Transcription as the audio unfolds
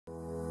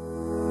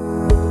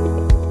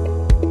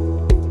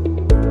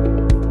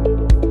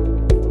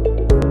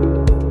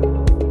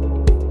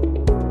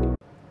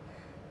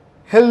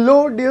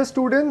Hello dear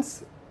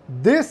students,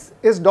 this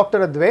is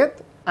Dr.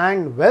 Adwet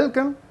and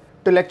welcome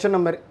to lecture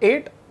number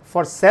 8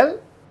 for Cell,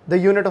 the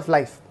unit of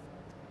life.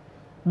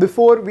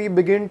 Before we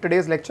begin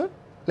today's lecture,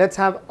 let's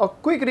have a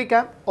quick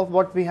recap of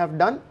what we have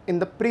done in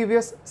the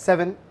previous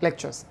 7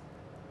 lectures.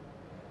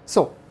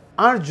 So,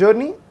 our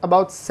journey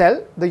about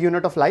cell, the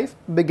unit of life,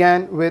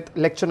 began with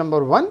lecture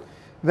number 1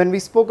 when we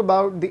spoke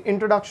about the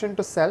introduction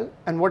to cell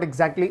and what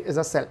exactly is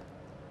a cell.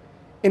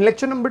 In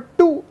lecture number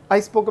 2, I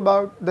spoke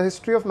about the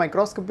history of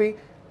microscopy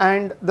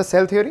and the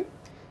cell theory.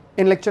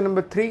 In lecture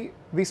number 3,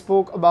 we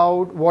spoke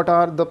about what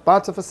are the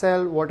parts of a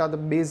cell, what are the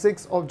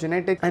basics of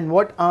genetics, and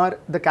what are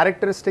the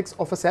characteristics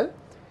of a cell.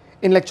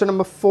 In lecture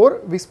number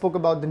 4, we spoke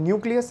about the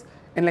nucleus.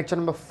 In lecture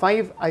number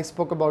 5, I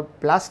spoke about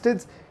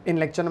plastids. In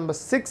lecture number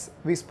 6,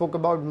 we spoke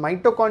about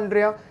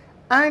mitochondria.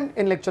 And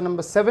in lecture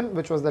number 7,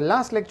 which was the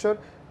last lecture,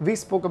 we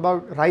spoke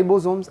about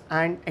ribosomes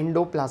and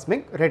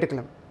endoplasmic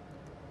reticulum.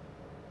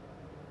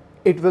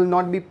 It will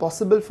not be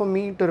possible for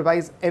me to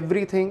revise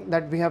everything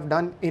that we have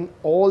done in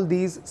all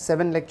these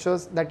 7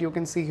 lectures that you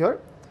can see here.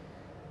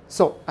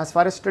 So, as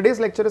far as today's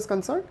lecture is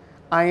concerned,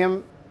 I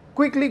am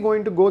quickly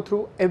going to go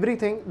through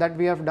everything that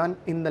we have done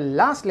in the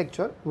last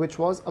lecture, which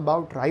was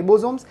about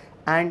ribosomes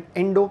and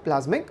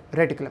endoplasmic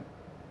reticulum,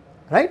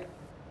 right?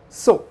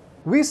 So,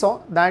 we saw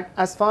that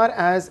as far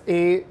as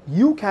a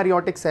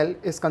eukaryotic cell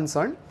is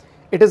concerned,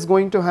 it is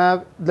going to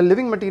have the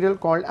living material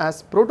called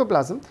as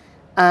protoplasm,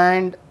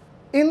 and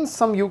in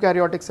some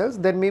eukaryotic cells,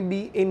 there may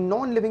be a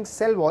non-living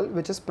cell wall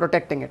which is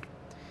protecting it.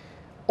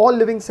 All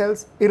living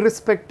cells,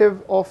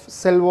 irrespective of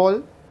cell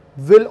wall,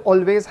 will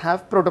always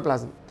have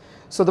protoplasm.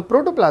 So the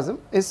protoplasm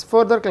is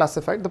further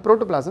classified. The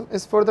protoplasm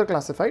is further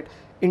classified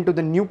into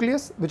the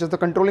nucleus, which is the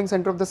controlling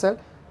center of the cell,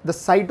 the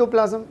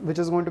cytoplasm, which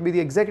is going to be the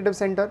executive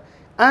center,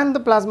 and the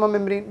plasma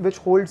membrane, which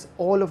holds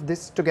all of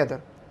this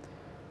together.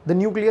 The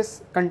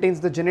nucleus contains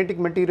the genetic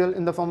material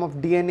in the form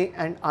of DNA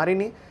and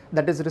RNA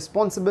that is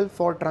responsible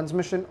for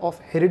transmission of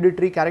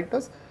hereditary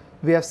characters.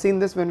 We have seen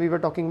this when we were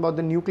talking about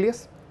the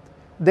nucleus.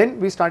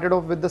 Then we started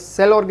off with the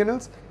cell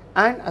organelles,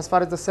 and as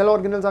far as the cell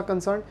organelles are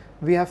concerned,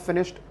 we have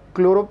finished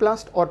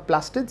chloroplast or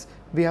plastids,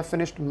 we have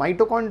finished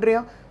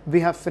mitochondria, we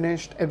have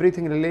finished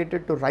everything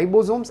related to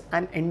ribosomes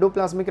and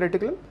endoplasmic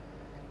reticulum,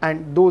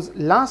 and those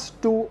last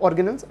 2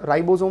 organelles,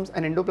 ribosomes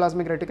and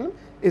endoplasmic reticulum,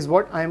 is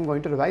what I am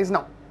going to revise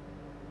now.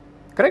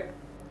 Correct?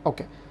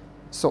 Okay.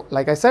 So,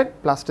 like I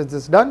said, plastids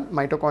is done,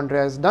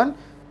 mitochondria is done.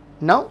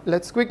 Now,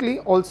 let's quickly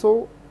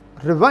also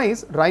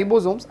revise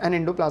ribosomes and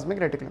endoplasmic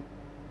reticulum.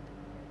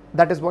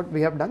 That is what we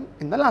have done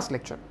in the last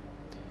lecture.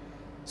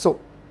 So,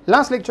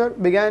 last lecture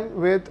began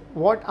with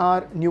what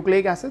are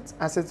nucleic acids.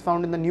 Acids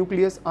found in the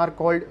nucleus are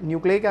called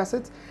nucleic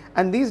acids,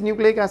 and these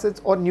nucleic acids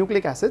or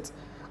nucleic acids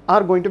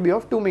are going to be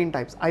of 2 main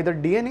types, either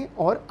DNA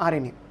or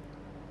RNA.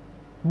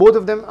 Both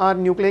of them are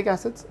nucleic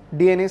acids.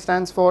 DNA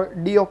stands for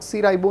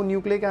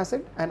deoxyribonucleic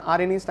acid and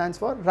RNA stands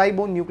for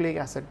ribonucleic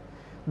acid.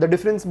 The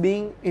difference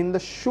being in the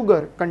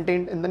sugar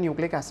contained in the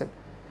nucleic acid.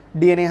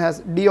 DNA has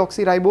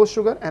deoxyribose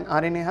sugar and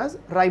RNA has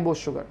ribose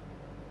sugar.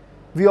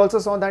 We also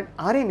saw that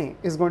RNA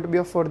is going to be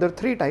of further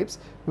 3 types,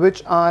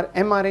 which are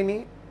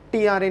mRNA,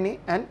 tRNA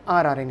and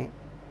rRNA.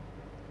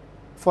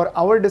 For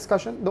our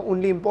discussion, the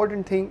only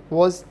important thing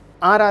was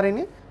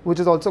rRNA,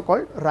 which is also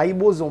called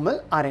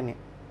ribosomal RNA.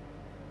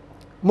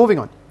 Moving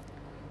on,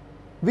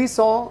 we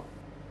saw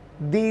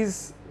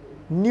these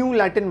new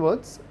Latin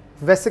words.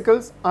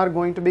 Vesicles are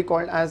going to be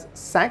called as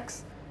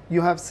sacs.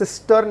 You have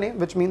cisternae,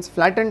 which means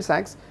flattened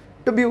sacs,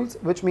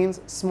 tubules, which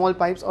means small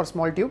pipes or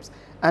small tubes,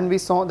 and we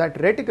saw that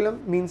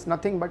reticulum means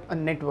nothing but a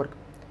network.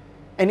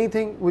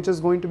 Anything which is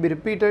going to be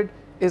repeated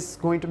is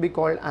going to be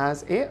called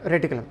as a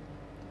reticulum.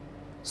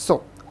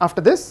 So,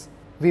 after this,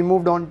 we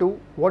moved on to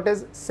what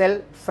is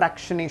cell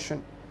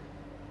fractionation.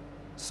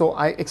 So,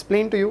 I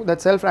explained to you that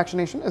cell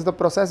fractionation is the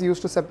process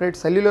used to separate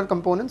cellular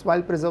components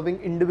while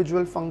preserving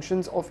individual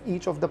functions of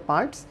each of the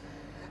parts.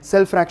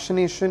 Cell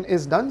fractionation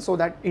is done so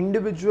that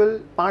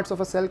individual parts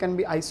of a cell can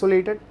be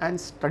isolated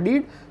and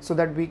studied so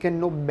that we can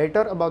know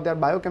better about their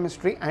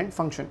biochemistry and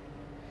function.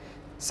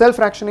 Cell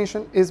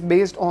fractionation is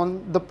based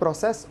on the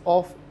process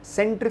of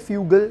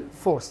centrifugal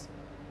force.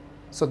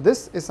 So,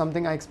 this is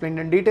something I explained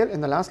in detail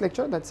in the last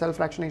lecture, that cell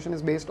fractionation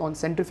is based on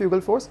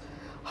centrifugal force.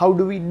 How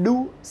do we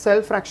do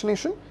cell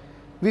fractionation?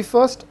 We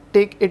first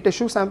take a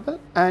tissue sample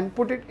and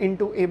put it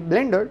into a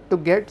blender to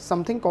get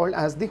something called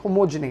as the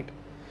homogenate.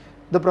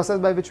 The process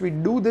by which we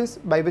do this,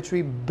 by which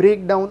we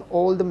break down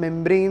all the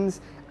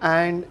membranes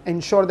and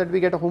ensure that we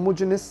get a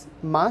homogeneous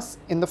mass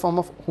in the form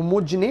of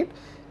homogenate,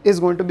 is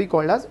going to be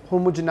called as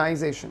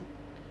homogenization.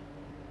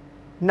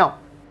 Now,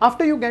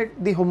 after you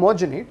get the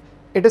homogenate,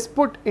 it is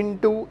put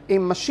into a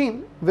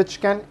machine which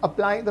can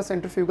apply the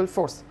centrifugal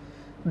force.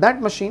 That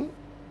machine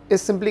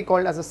is simply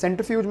called as a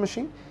centrifuge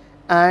machine,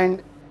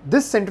 and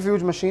this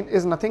centrifuge machine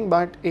is nothing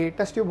but a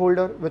test tube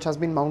holder which has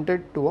been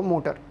mounted to a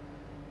motor.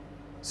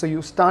 So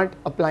you start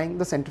applying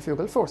the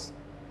centrifugal force.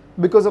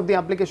 Because of the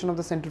application of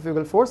the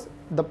centrifugal force,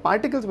 the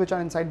particles which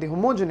are inside the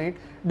homogenate,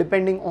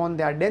 depending on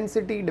their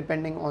density,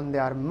 depending on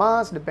their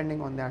mass, depending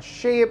on their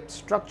shape,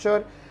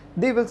 structure,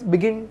 they will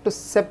begin to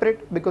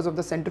separate because of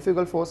the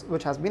centrifugal force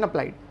which has been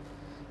applied.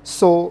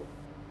 So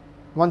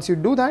once you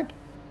do that,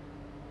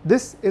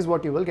 this is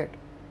what you will get.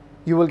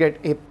 You will get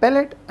a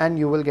pellet and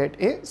you will get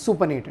a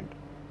supernatant.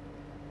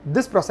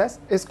 This process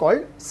is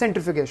called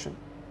centrifugation.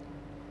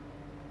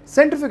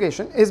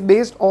 Centrifugation is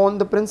based on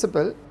the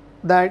principle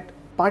that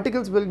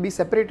particles will be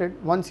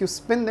separated once you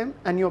spin them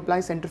and you apply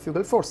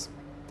centrifugal force.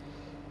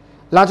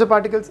 Larger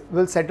particles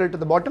will settle to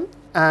the bottom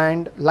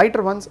and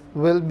lighter ones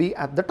will be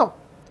at the top.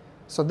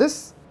 So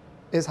this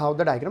is how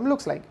the diagram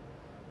looks like.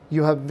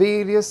 You have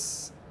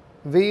various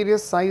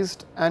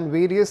sized and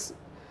various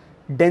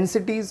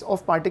densities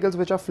of particles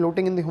which are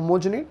floating in the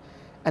homogeneate,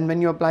 and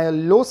when you apply a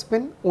low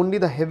spin, only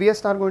the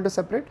heaviest are going to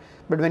separate,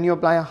 but when you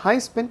apply a high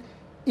spin,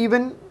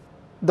 even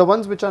the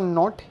ones which are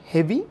not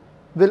heavy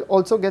will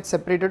also get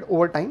separated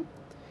over time.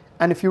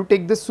 And if you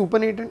take this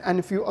supernatant and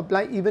if you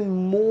apply even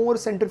more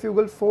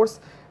centrifugal force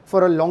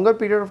for a longer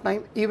period of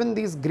time, even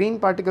these green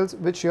particles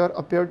which here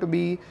appear to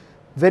be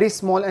very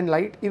small and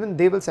light, even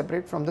they will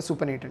separate from the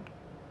supernatant.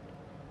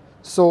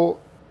 So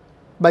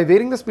by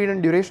varying the speed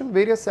and duration,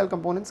 various cell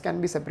components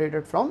can be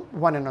separated from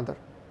one another.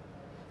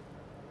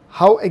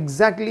 How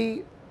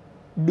exactly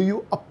do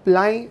you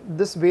apply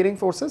this varying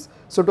forces?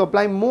 So to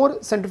apply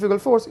more centrifugal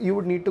force, you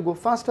would need to go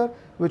faster,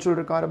 which will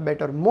require a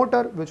better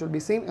motor, which will be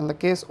seen in the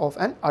case of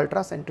an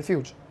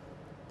ultracentrifuge.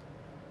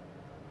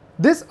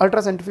 This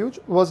ultracentrifuge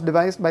was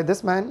devised by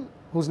this man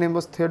whose name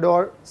was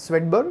Theodor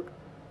Swedberg,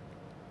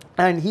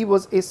 and he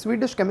was a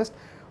Swedish chemist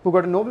who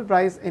got a Nobel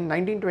Prize in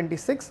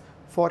 1926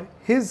 for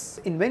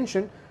his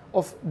invention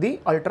of the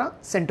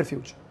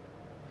ultracentrifuge.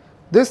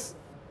 This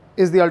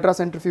is the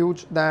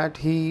ultracentrifuge that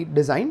he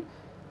designed,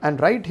 and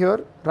right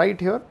here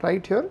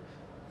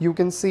you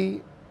can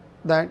see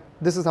that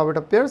this is how it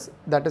appears.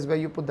 That is where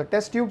you put the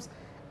test tubes,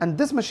 and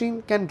this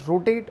machine can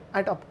rotate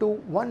at up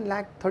to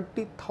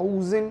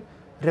 1,30,000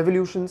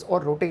 revolutions or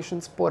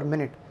rotations per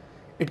minute.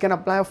 It can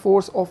apply a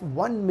force of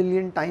 1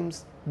 million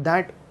times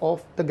that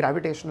of the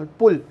gravitational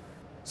pull.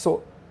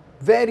 So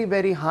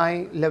very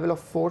high level of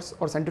force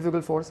or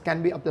centrifugal force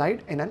can be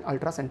applied in an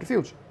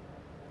ultracentrifuge.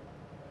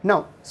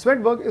 Now,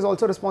 Swedberg is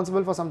also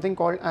responsible for something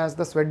called as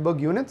the Swedberg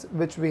units,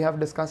 which we have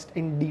discussed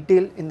in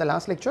detail in the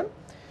last lecture.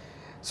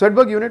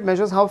 Swedberg unit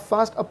measures how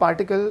fast a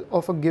particle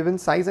of a given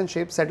size and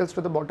shape settles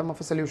to the bottom of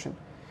a solution.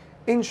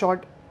 In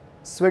short,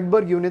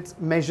 Swedberg units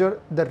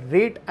measure the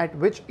rate at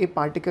which a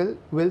particle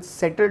will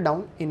settle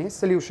down in a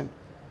solution.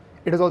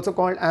 It is also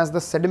called as the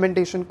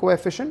sedimentation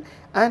coefficient,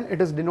 and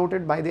it is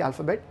denoted by the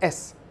alphabet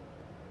S.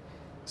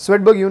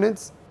 Swedberg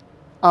units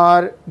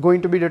are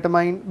going to be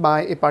determined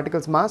by a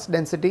particle's mass,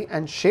 density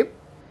and shape.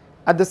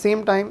 At the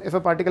same time, if a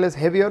particle is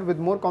heavier with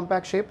more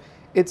compact shape,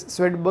 its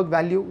Swedberg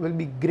value will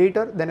be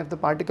greater than if the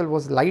particle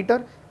was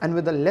lighter and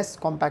with a less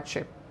compact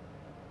shape.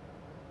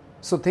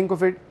 So think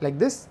of it like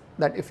this,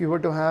 that if you were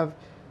to have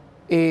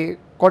a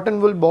cotton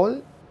wool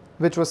ball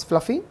which was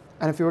fluffy,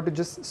 and if you were to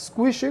just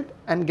squish it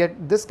and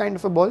get this kind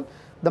of a ball,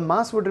 the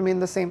mass would remain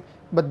the same,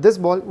 but this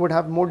ball would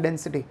have more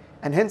density,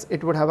 and hence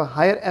it would have a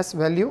higher S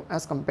value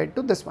as compared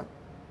to this one.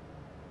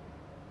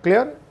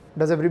 Clear?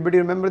 Does everybody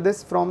remember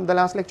this from the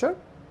last lecture?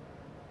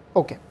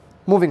 Okay,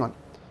 moving on.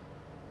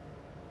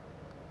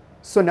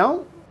 So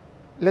now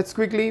let's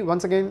quickly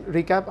once again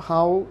recap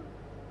how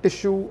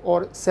tissue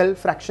or cell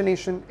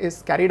fractionation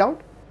is carried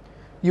out.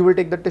 You will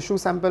take the tissue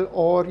sample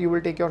or you will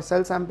take your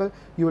cell sample,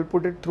 you will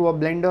put it through a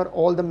blender,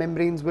 all the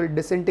membranes will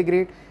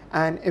disintegrate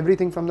and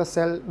everything from the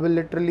cell will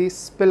literally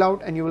spill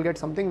out, and you will get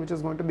something which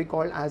is going to be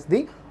called as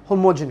the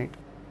homogenate.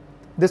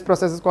 This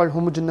process is called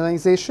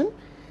homogenization,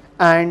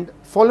 and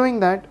following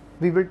that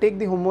we will take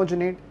the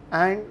homogenate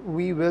and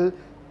we will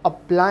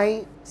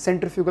apply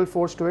centrifugal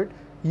force to it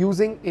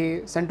using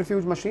a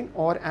centrifuge machine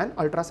or an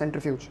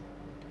ultracentrifuge.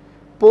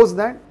 Post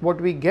that,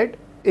 what we get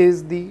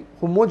is the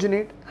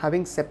homogenate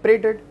having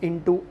separated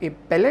into a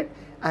pellet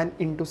and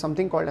into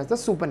something called as the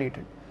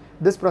supernatant.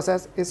 This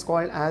process is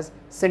called as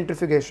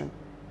centrifugation.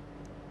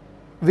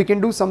 We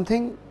can do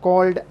something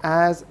called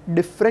as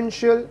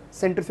differential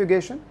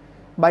centrifugation,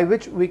 by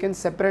which we can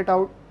separate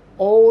out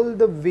all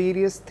the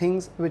various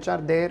things which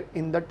are there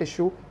in the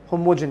tissue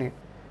homogenate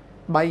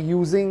by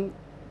using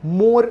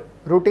more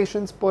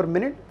rotations per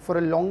minute for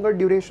a longer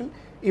duration.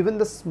 Even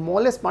the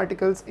smallest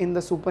particles in the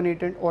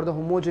supernatant or the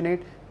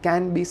homogenate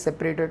can be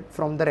separated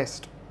from the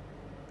rest.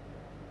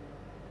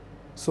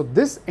 So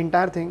this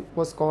entire thing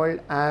was called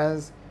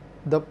as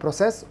the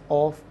process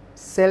of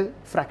cell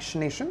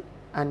fractionation,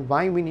 and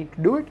why we need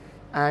to do it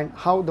and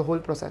how the whole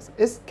process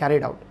is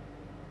carried out.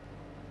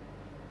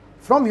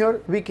 From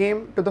here we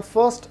came to the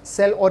first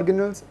cell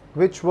organelles,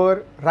 which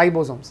were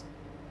ribosomes.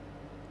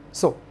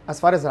 So as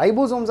far as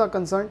ribosomes are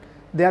concerned,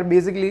 they are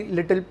basically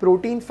little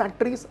protein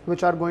factories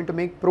which are going to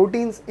make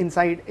proteins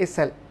inside a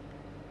cell.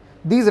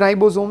 These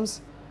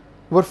ribosomes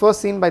were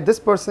first seen by this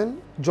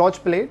person, George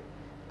Plate,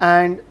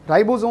 and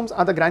ribosomes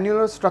are the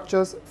granular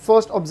structures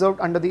first observed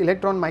under the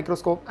electron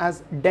microscope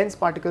as dense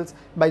particles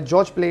by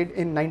George Plate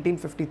in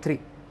 1953.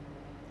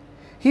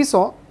 He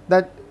saw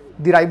that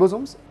the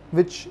ribosomes,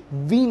 which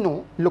we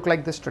know look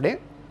like this today,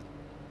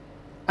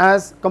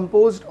 as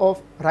composed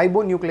of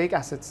ribonucleic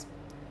acids.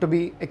 To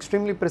be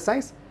extremely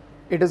precise,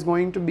 it is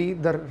going to be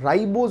the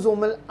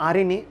ribosomal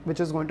RNA which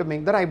is going to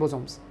make the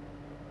ribosomes.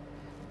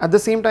 At the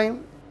same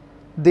time,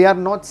 they are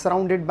not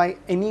surrounded by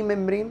any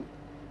membrane.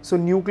 So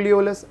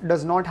nucleolus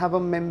does not have a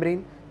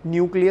membrane,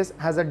 nucleus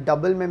has a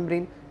double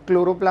membrane,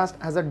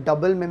 chloroplast has a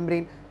double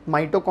membrane,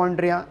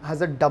 mitochondria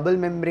has a double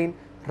membrane,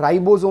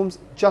 ribosomes,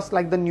 just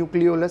like the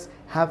nucleolus,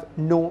 have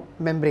no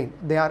membrane.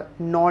 They are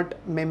not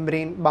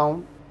membrane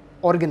bound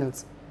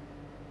organelles.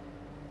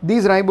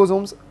 These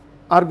ribosomes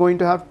are going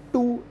to have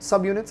two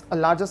subunits, a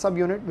larger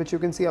subunit which you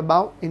can see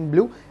above in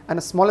blue and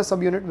a smaller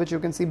subunit which you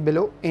can see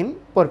below in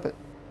purple.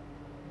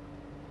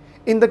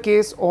 In the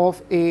case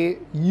of a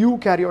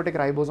eukaryotic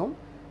ribosome,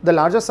 the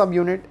larger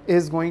subunit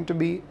is going to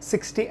be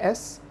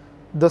 60S,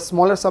 the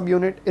smaller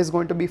subunit is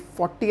going to be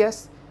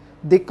 40S.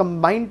 They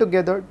combine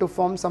together to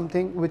form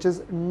something which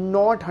is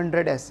not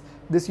 100S.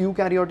 This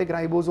eukaryotic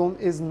ribosome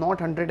is not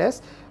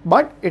 100S,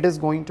 but it is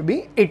going to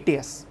be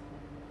 80S.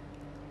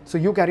 So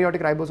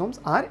eukaryotic ribosomes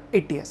are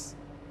 80S.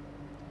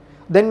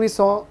 Then we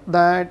saw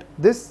that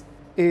this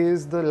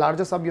is the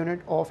larger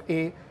subunit of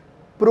a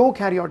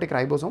prokaryotic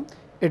ribosome.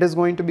 It is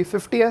going to be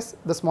 50S,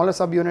 the smaller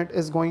subunit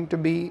is going to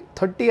be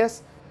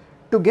 30S.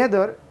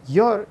 Together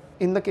here,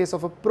 in the case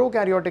of a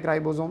prokaryotic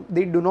ribosome,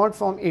 they do not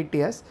form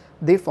 80S,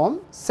 they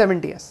form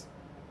 70S.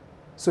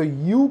 So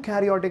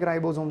eukaryotic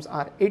ribosomes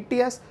are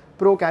 80S,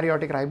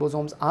 prokaryotic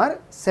ribosomes are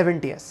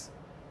 70S.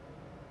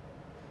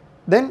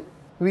 Then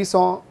we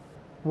saw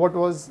what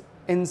was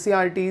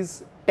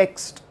NCERT's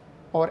text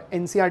or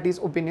NCERT's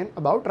opinion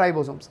about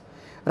ribosomes.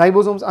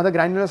 Ribosomes are the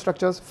granular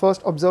structures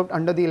first observed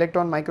under the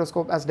electron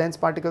microscope as dense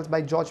particles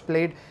by George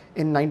Plade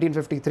in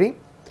 1953.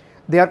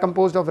 They are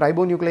composed of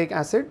ribonucleic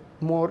acid,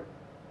 more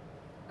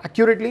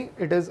accurately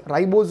it is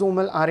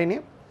ribosomal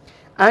RNA,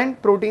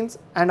 and proteins,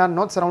 and are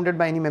not surrounded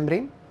by any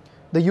membrane.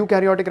 The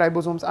eukaryotic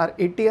ribosomes are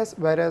 80S,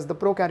 whereas the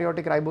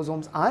prokaryotic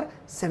ribosomes are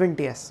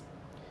 70S.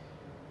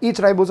 Each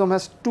ribosome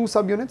has two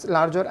subunits,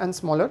 larger and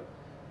smaller.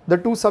 The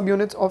two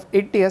subunits of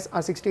 80S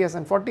are 60S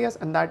and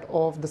 40S, and that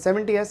of the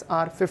 70S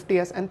are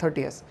 50S and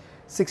 30S.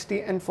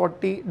 60 and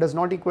 40 does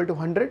not equal to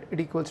 100, it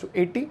equals to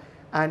 80,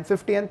 and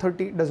 50 and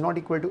 30 does not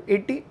equal to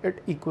 80,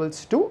 it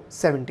equals to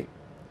 70.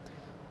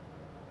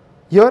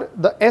 Here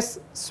the S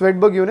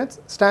Swedberg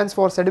units stands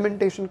for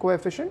sedimentation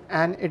coefficient,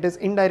 and it is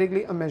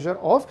indirectly a measure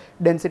of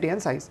density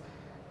and size.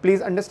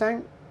 Please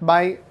understand,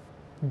 by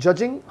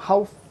judging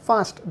how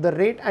fast, the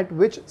rate at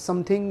which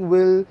something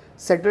will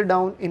settle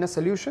down in a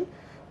solution,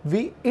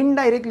 we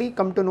indirectly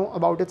come to know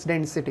about its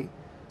density.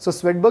 So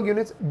Swedberg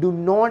units do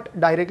not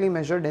directly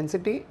measure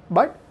density,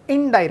 but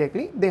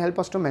indirectly they help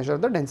us to measure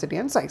the density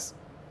and size.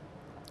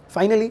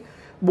 Finally,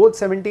 both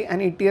 70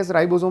 and 80S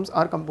ribosomes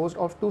are composed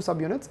of two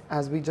subunits,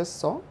 as we just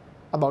saw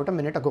about a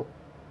minute ago.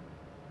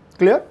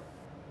 Clear?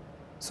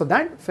 So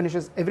that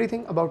finishes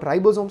everything about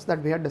ribosomes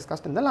that we had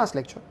discussed in the last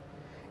lecture.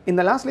 In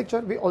the last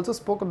lecture, we also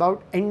spoke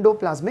about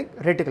endoplasmic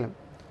reticulum.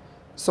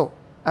 So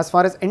as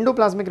far as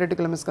endoplasmic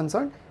reticulum is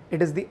concerned,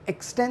 it is the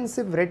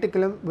extensive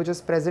reticulum which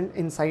is present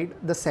inside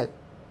the cell.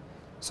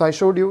 So I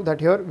showed you that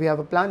here we have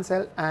a plant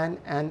cell and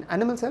an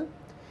animal cell.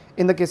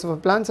 In the case of a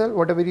plant cell,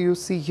 whatever you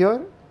see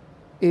here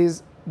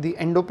is the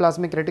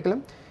endoplasmic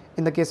reticulum.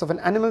 In the case of an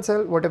animal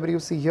cell, whatever you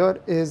see here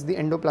is the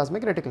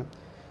endoplasmic reticulum.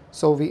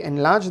 So we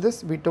enlarged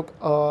this, we took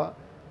a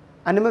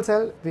animal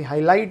cell, we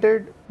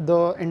highlighted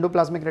the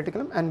endoplasmic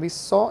reticulum, and we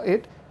saw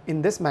it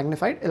in this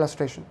magnified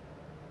illustration.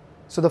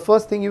 So the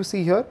first thing you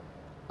see here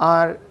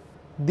are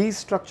these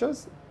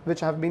structures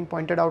which have been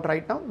pointed out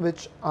right now,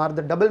 which are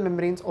the double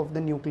membranes of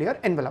the nuclear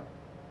envelope.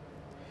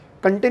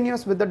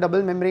 Continuous with the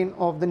double membrane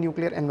of the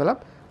nuclear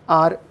envelope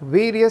are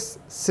various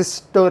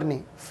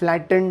cisternae,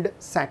 flattened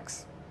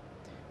sacs.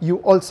 You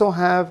also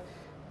have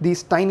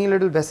these tiny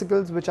little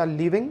vesicles which are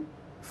leaving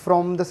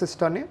from the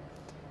cisternae,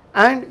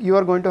 and you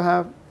are going to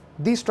have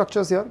these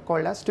structures here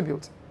called as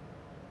tubules.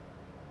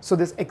 So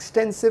this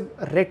extensive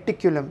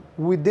reticulum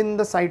within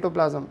the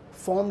cytoplasm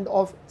formed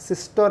of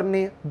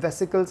cisternae,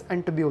 vesicles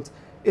and tubules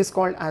is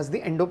called as the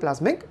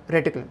endoplasmic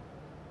reticulum.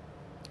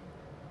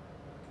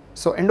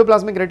 So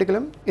endoplasmic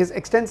reticulum is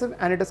extensive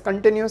and it is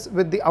continuous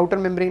with the outer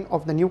membrane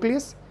of the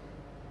nucleus.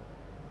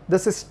 The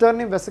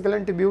cisternae, vesicle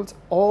and tubules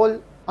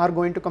all are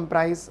going to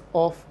comprise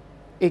of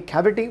a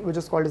cavity which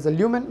is called as a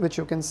lumen, which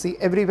you can see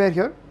everywhere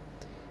here,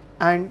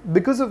 and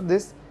because of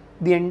this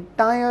the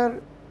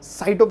entire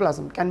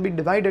cytoplasm can be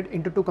divided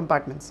into two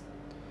compartments.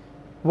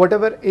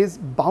 Whatever is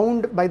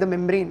bound by the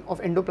membrane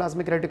of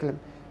endoplasmic reticulum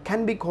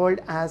can be called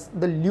as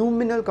the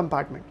luminal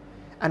compartment,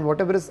 and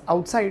whatever is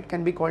outside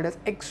can be called as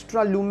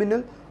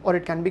extraluminal, or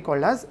it can be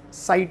called as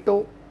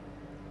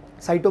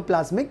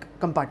cytoplasmic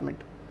compartment.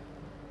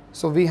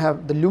 So we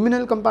have the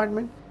luminal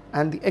compartment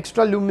and the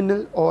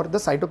extraluminal or the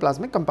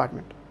cytoplasmic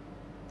compartment.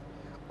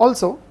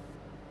 Also,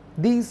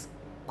 these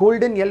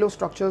golden yellow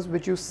structures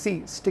which you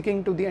see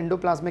sticking to the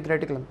endoplasmic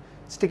reticulum,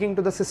 sticking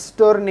to the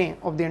cisternae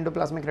of the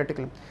endoplasmic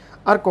reticulum,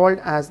 are called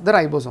as the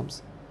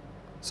ribosomes.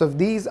 So if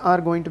these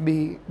are going to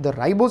be the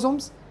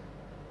ribosomes,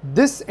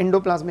 this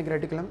endoplasmic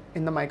reticulum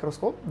in the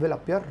microscope will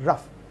appear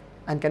rough.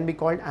 and can be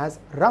called as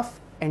rough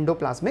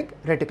endoplasmic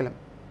reticulum.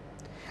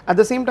 At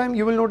the same time,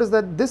 you will notice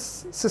that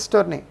this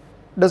cisternae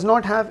does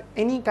not have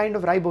any kind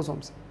of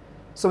ribosomes.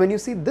 So when you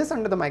see this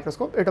under the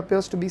microscope, it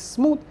appears to be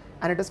smooth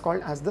and it is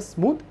called as the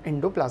smooth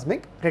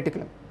endoplasmic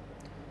reticulum.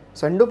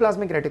 So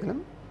endoplasmic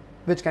reticulum,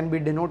 which can be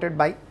denoted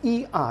by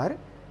ER,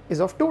 is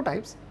of two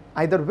types,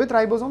 either with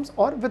ribosomes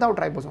or without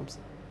ribosomes.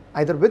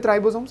 Either with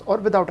ribosomes or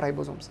without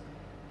ribosomes.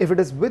 If it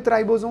is with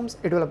ribosomes,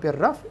 it will appear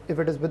rough. If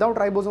it is without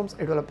ribosomes,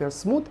 it will appear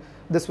smooth.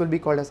 This will be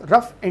called as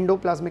rough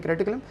endoplasmic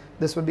reticulum.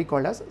 This will be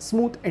called as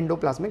smooth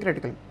endoplasmic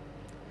reticulum.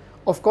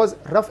 Of course,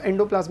 rough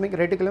endoplasmic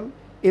reticulum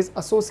is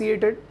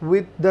associated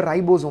with the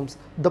ribosomes,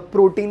 the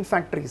protein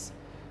factories.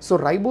 So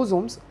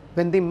ribosomes,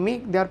 when they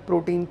make their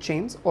protein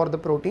chains or the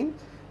protein,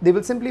 they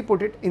will simply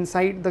put it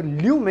inside the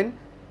lumen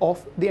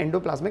of the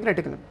endoplasmic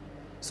reticulum.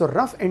 So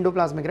rough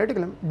endoplasmic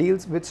reticulum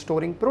deals with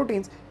storing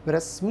proteins,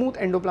 whereas smooth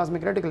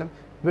endoplasmic reticulum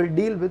will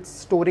deal with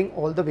storing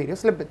all the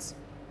various lipids.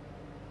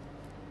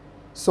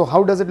 So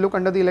how does it look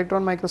under the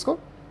electron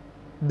microscope?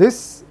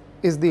 This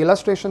is the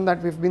illustration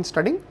that we've been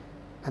studying,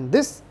 and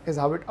this is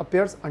how it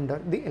appears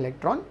under the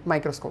electron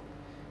microscope.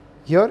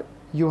 Here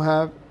you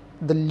have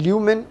the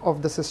lumen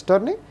of the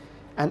cisternae,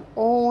 and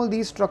all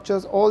these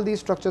structures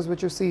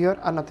which you see here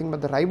are nothing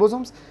but the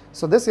ribosomes.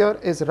 So this here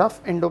is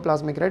rough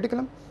endoplasmic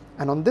reticulum,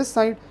 and on this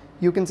side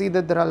you can see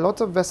that there are lots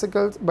of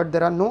vesicles, but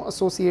there are no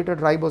associated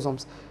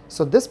ribosomes.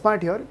 So this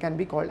part here can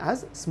be called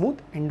as smooth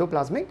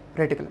endoplasmic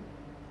reticulum.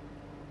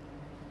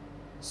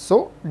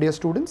 So dear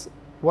students,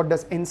 what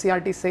does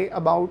NCERT say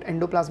about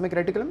endoplasmic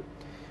reticulum?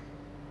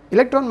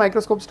 Electron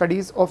microscope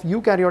studies of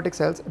eukaryotic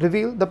cells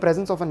reveal the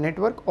presence of a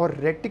network or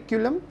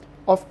reticulum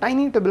of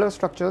tiny tubular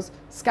structures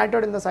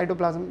scattered in the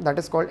cytoplasm, that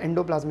is called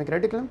endoplasmic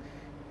reticulum,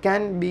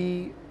 can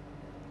be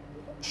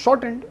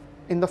shortened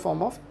in the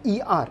form of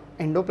ER,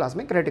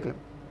 endoplasmic reticulum.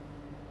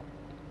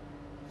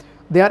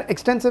 They are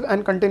extensive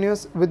and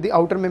continuous with the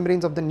outer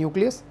membranes of the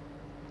nucleus.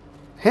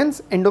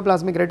 Hence,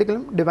 endoplasmic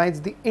reticulum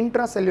divides the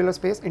intracellular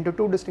space into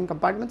two distinct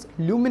compartments,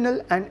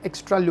 luminal and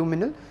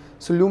extraluminal.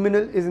 So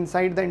luminal is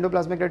inside the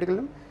endoplasmic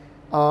reticulum,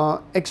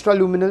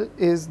 extraluminal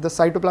is the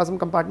cytoplasm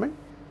compartment.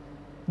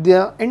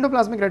 The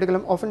endoplasmic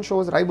reticulum often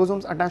shows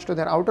ribosomes attached to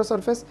their outer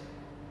surface.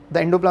 The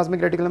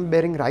endoplasmic reticulum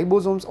bearing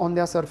ribosomes on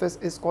their surface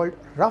is called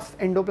rough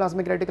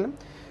endoplasmic reticulum.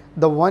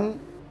 The one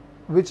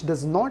which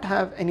does not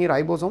have any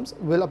ribosomes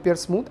will appear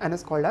smooth and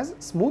is called as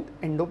smooth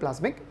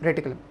endoplasmic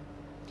reticulum.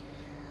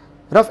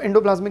 Rough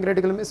endoplasmic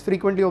reticulum is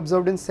frequently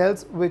observed in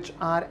cells which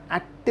are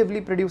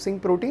actively producing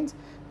proteins,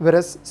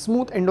 whereas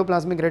smooth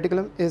endoplasmic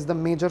reticulum is the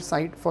major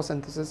site for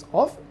synthesis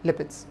of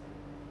lipids.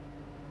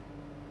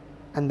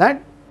 And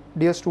that,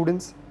 dear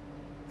students,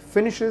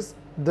 finishes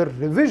the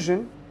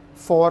revision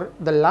for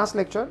the last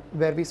lecture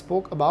where we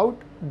spoke about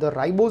the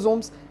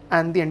ribosomes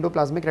and the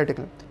endoplasmic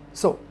reticulum.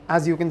 So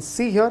as you can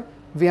see here,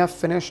 we have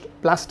finished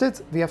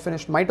plastids, we have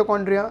finished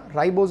mitochondria,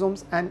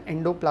 ribosomes and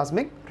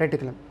endoplasmic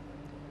reticulum.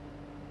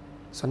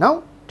 So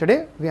now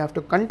today we have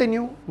to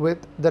continue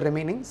with the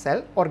remaining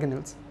cell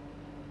organelles.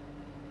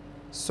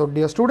 So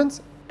dear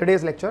students,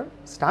 today's lecture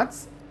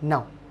starts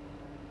now.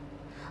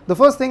 The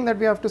first thing that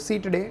we have to see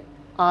today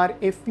are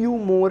a few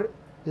more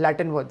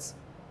Latin words.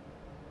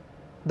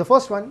 The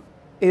first one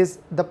is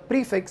the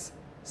prefix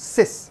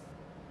cis,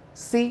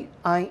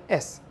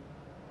 C-I-S.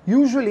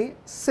 Usually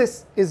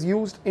cis is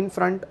used in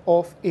front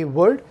of a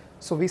word,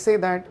 so we say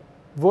that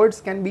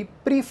words can be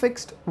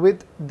prefixed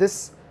with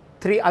this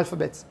three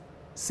alphabets,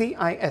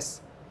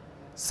 C-I-S.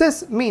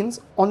 Cis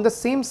means on the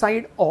same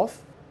side of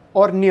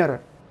or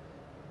nearer.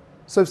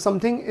 So if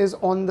something is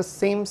on the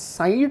same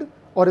side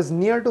or is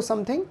near to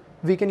something,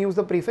 we can use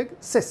the prefix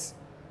cis.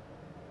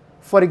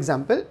 For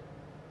example,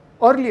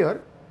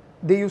 earlier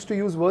they used to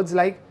use words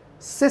like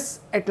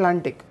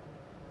cis-Atlantic.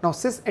 Now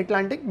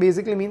cis-Atlantic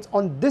basically means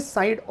on this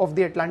side of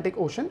the Atlantic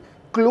Ocean,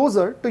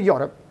 closer to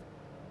Europe.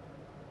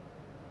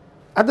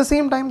 At the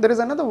same time, there is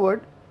another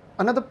word,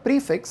 another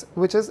prefix,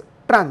 which is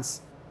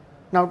trans.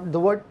 Now the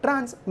word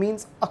trans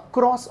means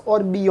across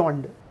or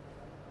beyond.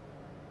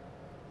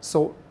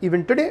 So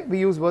even today we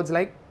use words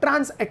like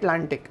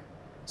transatlantic.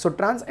 So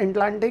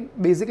transatlantic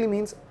basically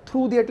means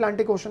through the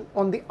Atlantic Ocean,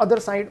 on the other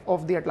side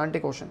of the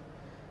Atlantic Ocean.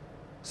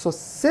 So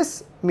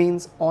cis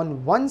means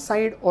on one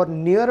side or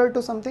nearer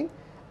to something,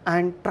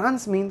 and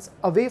trans means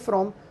away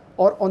from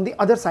or on the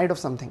other side of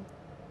something.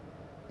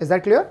 Is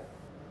that clear?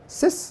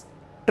 Cis,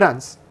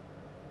 trans.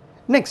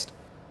 Next,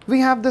 we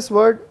have this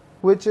word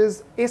which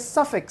is a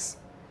suffix.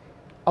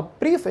 A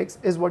prefix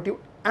is what you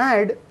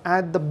add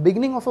at the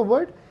beginning of a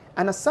word,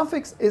 and a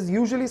suffix is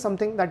usually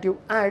something that you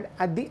add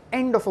at the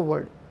end of a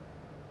word.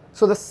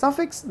 So the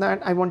suffix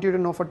that I want you to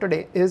know for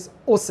today is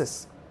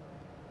osis.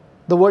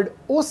 The word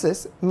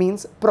osis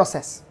means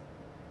process.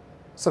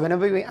 So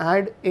whenever we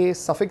add a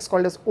suffix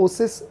called as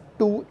osis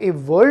to a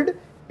word,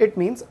 it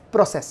means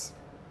process.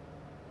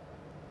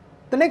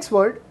 The next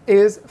word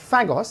is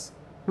phagos,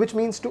 which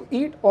means to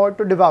eat or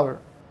to devour.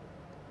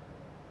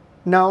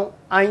 Now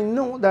I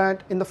know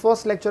that in the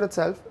first lecture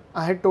itself,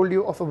 I had told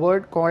you of a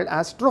word called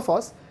as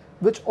trophos,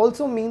 which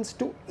also means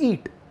to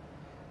eat.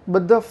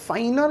 But the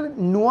finer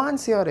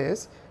nuance here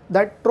is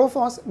that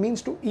trophos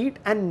means to eat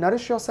and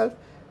nourish yourself,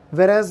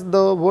 whereas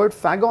the word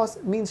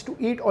phagos means to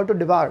eat or to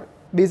devour.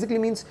 Basically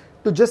means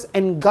to just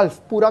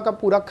engulf, pura ka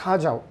pura kha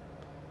jao.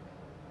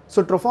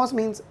 So trophos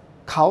means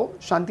khao,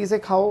 shanti se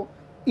khao,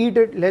 eat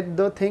it, let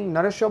the thing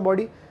nourish your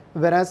body,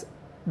 whereas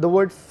the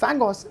word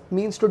phagos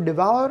means to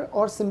devour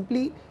or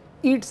simply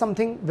eat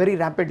something very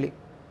rapidly.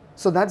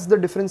 So that's the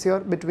difference here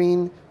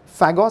between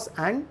phagos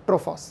and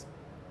trophos.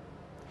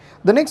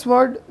 The next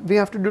word we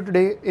have to do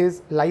today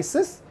is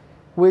lysis,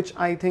 which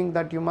I think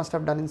that you must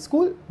have done in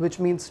school, which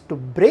means to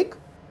break.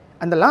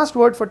 And the last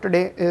word for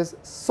today is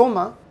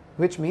soma,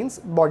 which means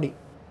body.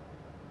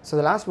 So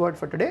the last word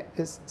for today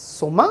is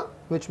soma,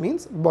 which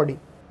means body.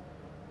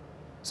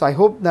 So I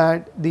hope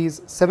that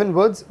these 7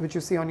 words which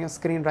you see on your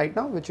screen right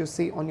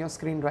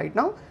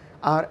now,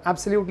 are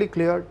absolutely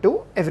clear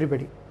to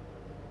everybody.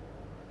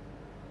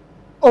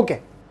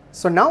 Okay,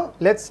 so now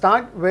let's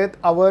start with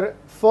our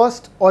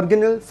first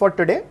organelle for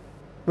today,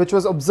 which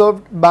was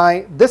observed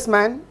by this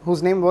man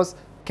whose name was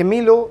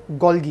Camillo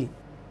Golgi.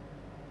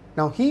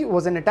 Now he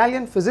was an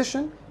Italian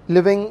physician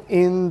living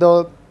in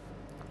the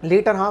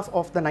later half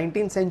of the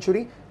 19th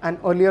century and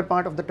earlier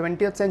part of the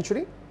 20th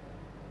century.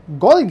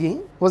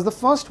 Golgi was the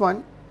first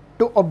one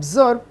to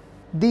observe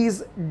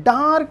these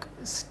dark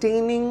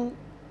staining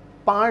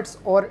parts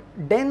or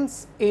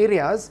dense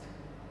areas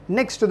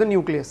next to the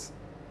nucleus.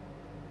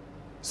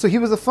 So he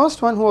was the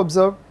first one who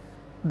observed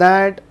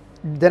that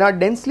there are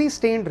densely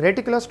stained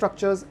reticular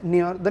structures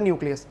near the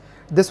nucleus.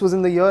 This was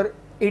in the year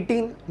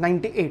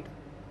 1898.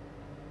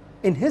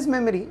 In his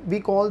memory, we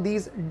call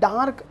these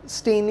dark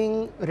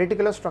staining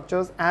reticular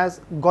structures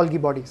as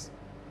Golgi bodies.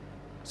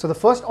 So the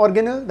first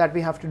organelle that we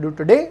have to do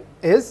today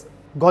is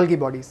Golgi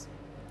bodies.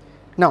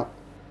 Now,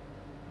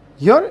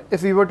 here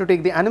if we were to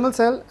take the animal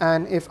cell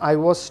and if I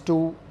was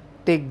to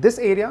take this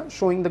area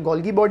showing the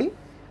Golgi body,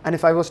 and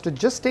if I was to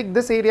just take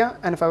this area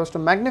and if I was to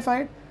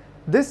magnify it,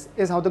 this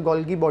is how the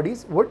Golgi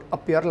bodies would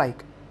appear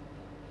like.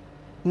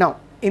 Now,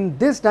 in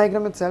this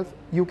diagram itself,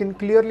 you can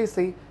clearly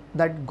see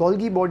that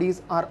Golgi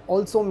bodies are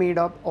also made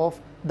up of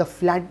the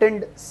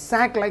flattened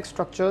sac-like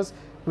structures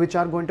which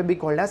are going to be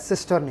called as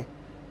cisternae.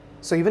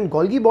 So even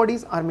Golgi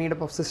bodies are made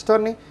up of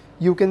cisternae.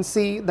 You can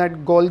see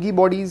that Golgi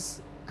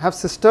bodies have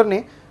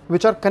cisternae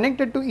which are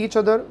connected to each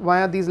other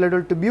via these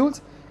little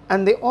tubules,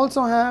 and they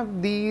also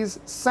have these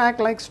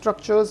sac-like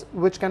structures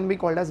which can be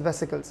called as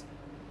vesicles.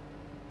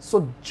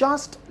 So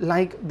just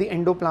like the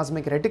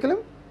endoplasmic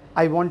reticulum,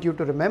 I want you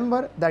to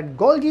remember that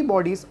Golgi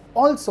bodies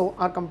also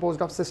are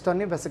composed of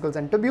cisternae, vesicles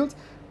and tubules,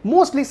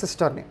 mostly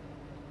cisternae.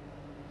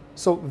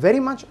 So very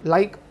much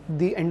like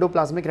the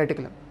endoplasmic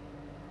reticulum.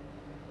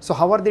 So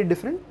how are they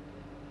different?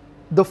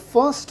 The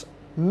first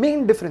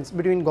main difference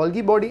between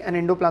Golgi body and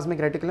endoplasmic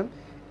reticulum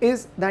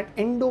is that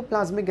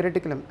endoplasmic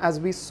reticulum, as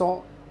we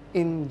saw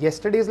in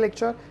yesterday's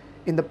lecture,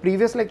 in the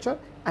previous lecture,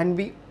 and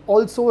we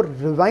also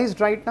revised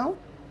right now,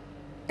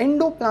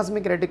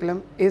 endoplasmic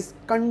reticulum is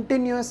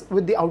continuous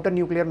with the outer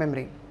nuclear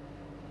membrane.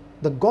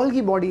 The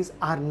Golgi bodies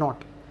are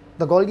not.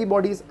 The Golgi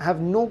bodies have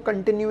no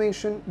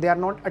continuation. They are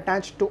not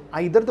attached to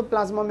either the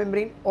plasma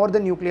membrane or the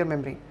nuclear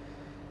membrane.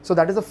 So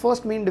that is the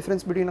first main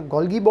difference between a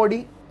Golgi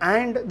body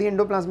and the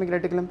endoplasmic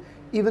reticulum,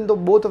 even though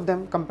both of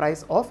them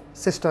comprise of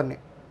cisternae.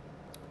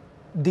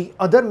 The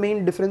other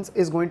main difference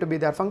is going to be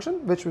their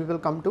function, which we will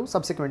come to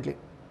subsequently,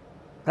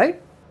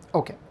 right?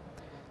 Okay.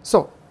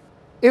 So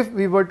if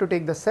we were to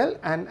take the cell,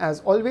 and as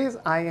always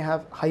I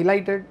have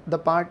highlighted the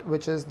part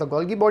which is the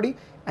Golgi body,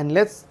 and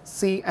let's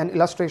see an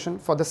illustration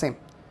for the same.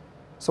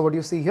 So what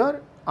you see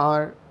here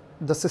are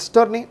the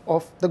cisternae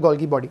of the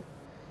Golgi body.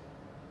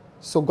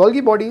 So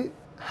Golgi body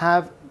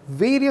have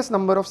various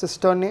number of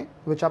cisternae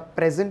which are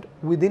present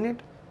within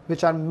it,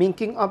 which are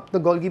making up the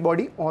Golgi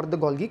body or the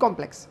Golgi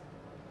complex.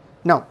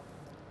 Now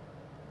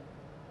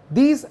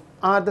these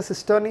are the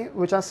cisternae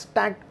which are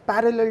stacked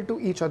parallel to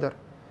each other.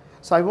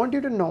 So I want you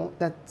to know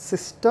that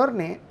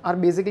cisternae are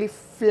basically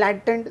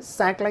flattened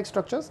sac-like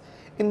structures.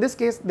 In this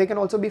case, they can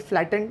also be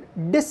flattened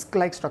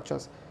disc-like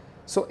structures.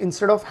 So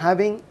instead of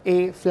having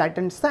a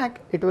flattened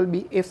sac, it will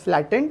be a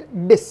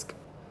flattened disc.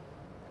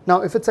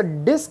 Now if it's a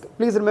disc,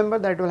 please remember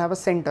that it will have a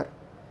center,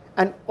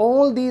 and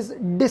all these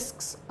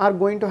discs are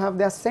going to have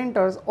their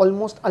centers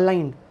almost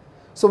aligned.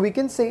 So we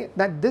can say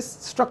that this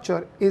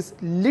structure is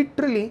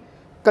literally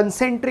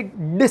concentric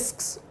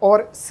discs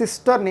or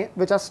cisternae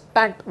which are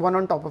stacked one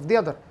on top of the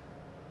other.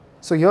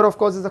 So here of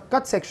course is a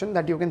cut section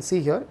that you can see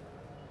here,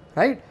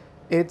 right?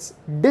 It's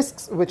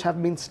discs which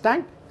have been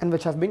stacked and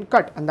which have been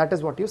cut, and that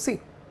is what you see.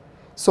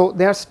 So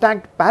they are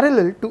stacked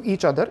parallel to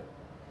each other,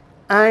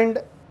 and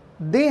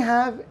they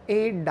have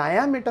a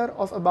diameter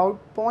of about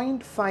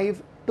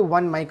 0.5 to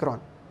 1 micron.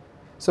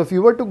 So if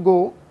you were to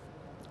go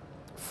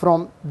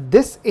from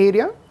this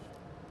area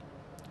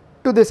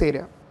to this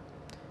area,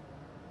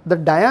 the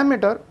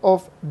diameter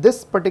of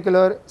this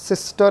particular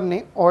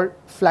cisternae or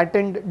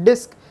flattened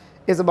disc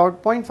is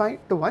about 0.5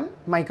 to 1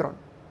 micron.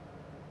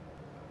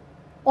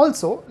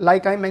 Also,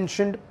 like I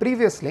mentioned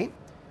previously,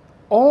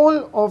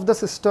 all of the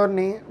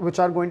cisternae which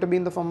are going to be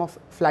in the form of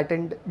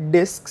flattened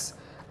discs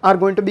are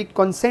going to be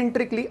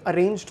concentrically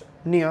arranged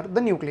near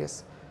the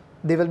nucleus.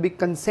 They will be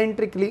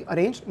concentrically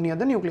arranged near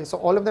the nucleus. So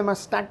all of them are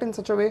stacked in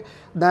such a way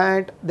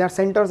that their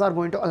centers are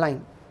going to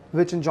align,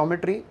 which in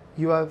geometry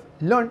you have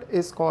learnt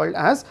is called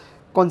as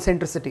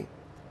concentricity.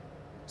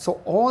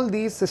 So all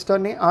these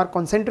cisternae are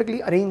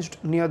concentrically arranged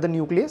near the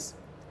nucleus,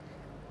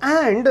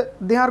 and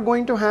they are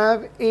going to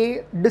have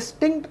a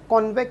distinct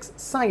convex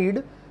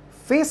side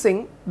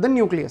facing the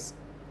nucleus.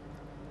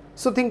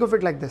 So think of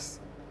it like this.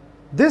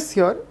 This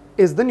here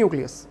is the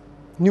nucleus.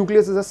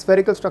 Nucleus is a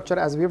spherical structure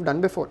as we have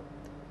done before.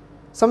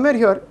 Somewhere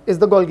here is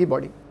the Golgi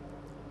body.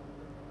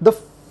 The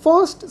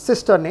first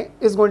cisternae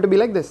is going to be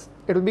like this.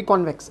 It will be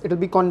convex. It will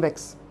be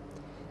convex.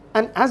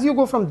 And as you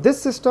go from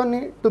this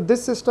cisternae to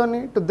this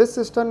cisternae to this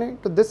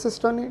cisternae to this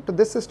cisternae to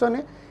this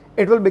cisternae,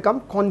 it will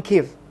become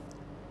concave.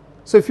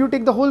 So if you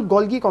take the whole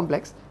Golgi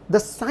complex, the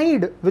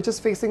side which is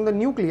facing the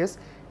nucleus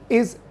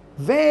is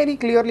very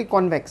clearly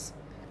convex.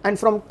 And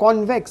from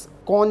convex,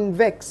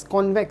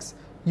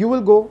 you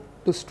will go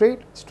to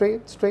straight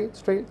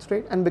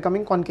and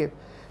becoming concave.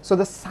 So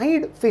the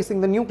side facing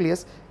the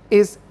nucleus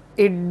is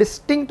a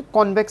distinct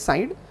convex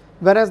side,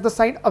 whereas the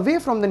side away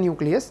from the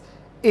nucleus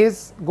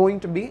is going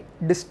to be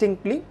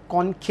distinctly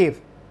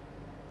concave.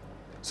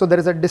 So there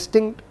is a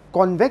distinct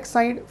convex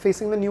side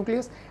facing the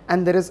nucleus,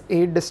 and there is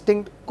a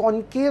distinct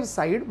concave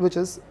side which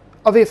is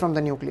away from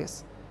the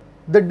nucleus.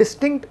 The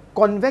distinct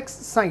convex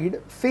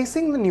side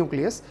facing the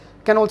nucleus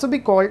can also be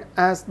called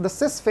as the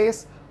cis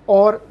face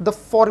or the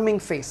forming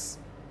face.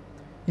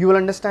 You will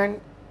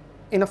understand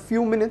in a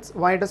few minutes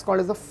why it is called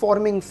as the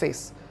forming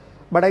face,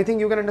 but I think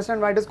you can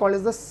understand why it is called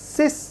as the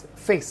cis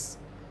face.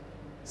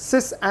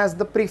 Cis as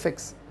the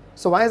prefix.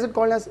 So why is it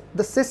called as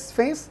the cis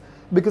face?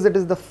 Because it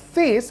is the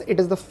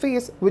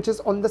face which is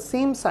on the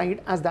same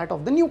side as that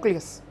of the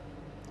nucleus.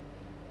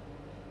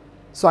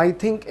 So I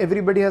think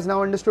everybody has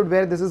now understood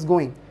where this is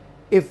going.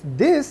 If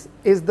this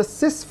is the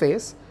cis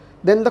face,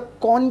 then the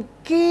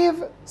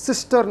concave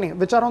cisternae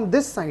which are on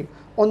this side,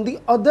 on the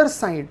other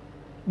side,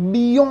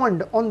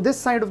 beyond, on this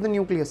side of the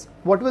nucleus,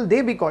 what will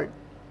they be called?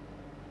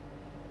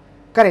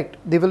 Correct,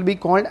 they will be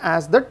called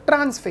as the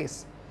trans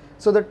face.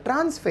 So the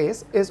trans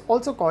face is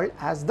also called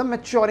as the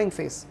maturing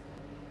face.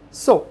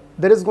 So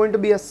there is going to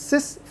be a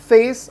cis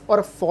face or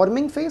a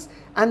forming face,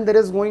 and there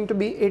is going to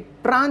be a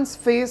trans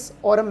face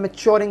or a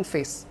maturing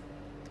face.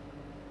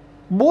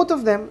 Both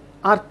of them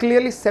are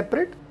clearly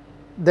separate.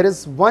 There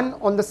is one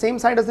on the same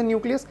side as the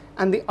nucleus,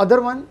 and the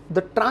other one,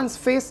 the trans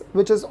face,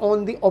 which is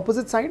on the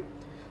opposite side.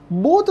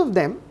 Both of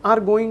them are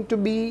going to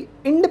be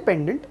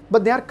independent,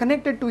 but they are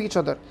connected to each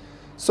other.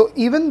 So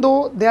even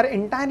though they are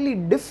entirely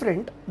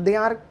different, they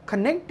are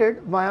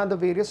connected via the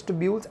various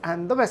tubules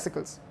and the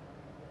vesicles.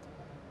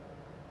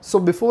 So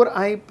before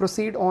I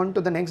proceed on to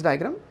the next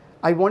diagram,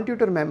 I want you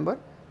to remember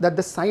that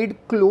the side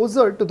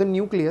closer to the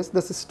nucleus,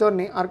 the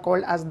cisternae, are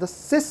called as the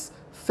cis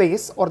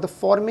face or the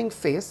forming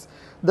face.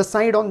 The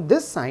side on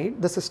this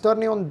side, the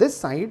cisternae on this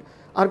side,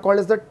 are called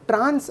as the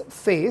trans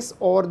face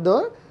or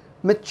the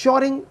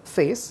maturing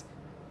face.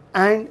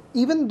 And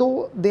even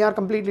though they are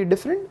completely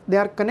different, they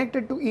are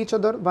connected to each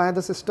other via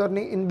the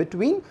cisternae in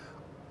between,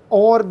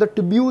 or the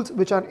tubules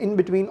which are in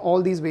between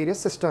all these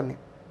various cisternae.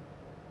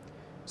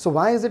 So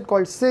why is it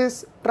called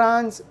cis,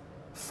 trans,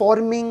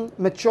 forming,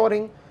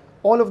 maturing?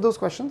 All of those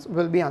questions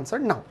will be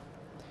answered now.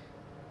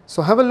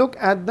 So have a look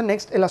at the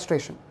next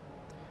illustration.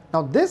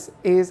 Now this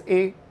is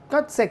a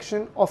cut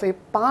section of a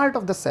part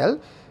of the cell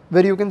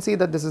where you can see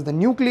that this is the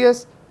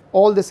nucleus,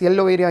 all this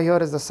yellow area here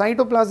is the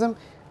cytoplasm,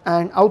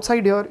 and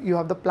outside here you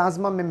have the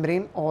plasma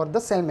membrane or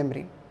the cell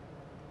membrane.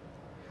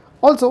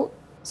 Also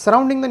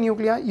surrounding the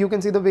nuclei you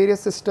can see the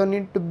various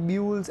cisternae,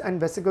 tubules and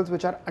vesicles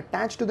which are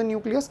attached to the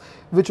nucleus,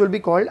 which will be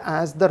called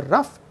as the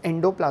rough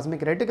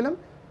endoplasmic reticulum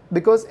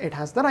because it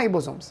has the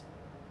ribosomes.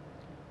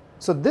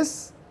 So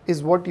this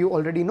is what you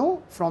already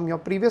know from your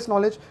previous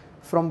knowledge,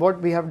 from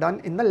what we have done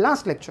in the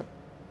last lecture.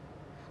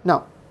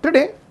 Now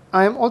today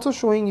I am also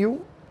showing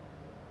you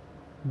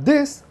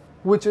this,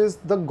 which is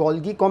the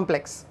Golgi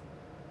complex.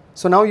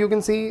 So now you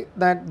can see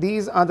that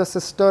these are the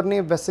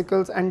cisternae,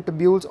 vesicles and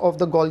tubules of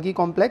the Golgi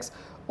complex.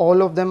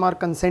 All of them are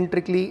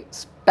concentrically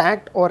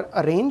stacked or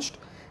arranged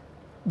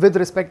with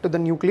respect to the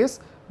nucleus.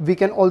 We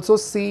can also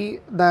see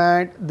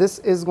that this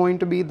is going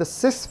to be the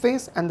cis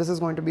face and this is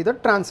going to be the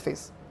trans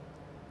face.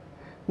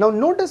 Now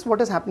notice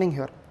what is happening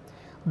here.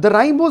 The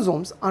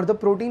ribosomes are the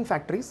protein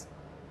factories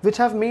which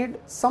have made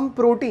some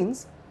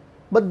proteins,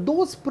 but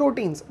those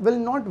proteins will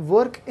not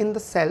work in the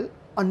cell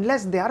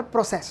unless they are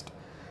processed.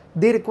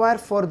 They require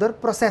further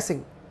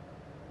processing.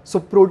 So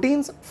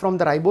proteins from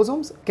the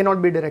ribosomes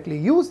cannot be directly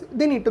used,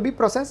 they need to be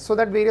processed so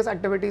that various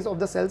activities of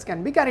the cells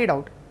can be carried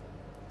out.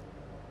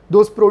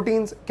 Those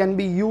proteins can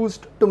be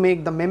used to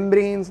make the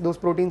membranes, those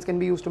proteins can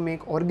be used to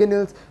make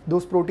organelles,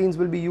 those proteins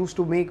will be used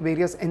to make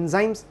various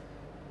enzymes.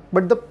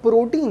 But the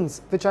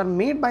proteins which are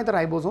made by the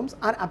ribosomes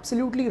are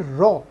absolutely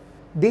raw,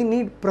 they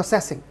need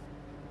processing.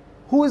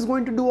 Who is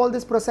going to do all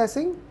this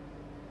processing?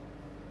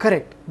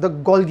 Correct, the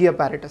Golgi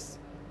apparatus.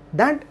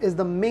 That is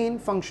the main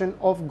function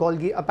of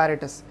Golgi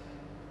apparatus.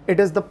 It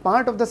is the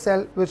part of the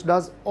cell which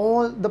does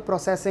all the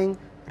processing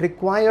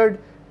required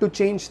to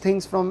change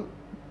things from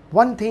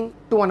one thing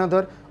to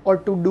another, or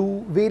to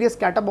do various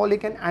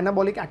catabolic and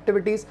anabolic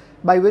activities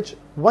by which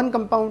one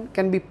compound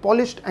can be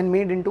polished and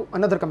made into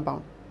another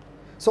compound.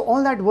 So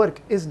all that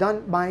work is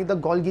done by the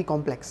Golgi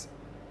complex.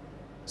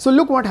 So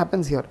look what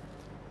happens here.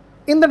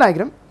 In the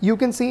diagram, you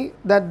can see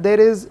that there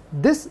is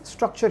this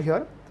structure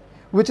here,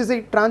 which is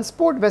a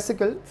transport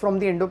vesicle from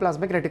the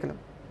endoplasmic reticulum.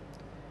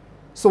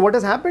 So what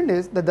has happened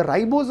is that the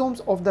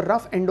ribosomes of the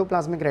rough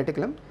endoplasmic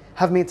reticulum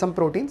have made some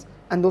proteins,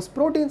 and those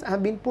proteins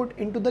have been put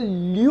into the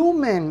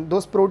lumen.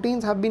 Those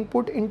proteins have been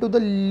put into the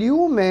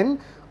lumen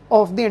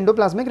of the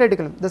endoplasmic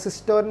reticulum, the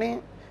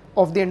cisternae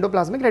of the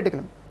endoplasmic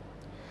reticulum.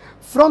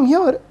 From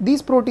here,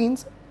 these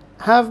proteins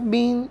have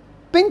been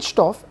pinched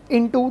off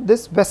into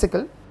this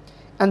vesicle,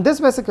 and this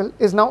vesicle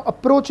is now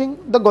approaching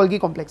the Golgi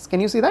complex. Can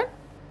you see that?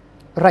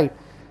 Right.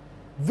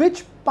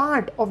 Which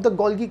part of the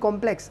Golgi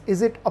complex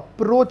is it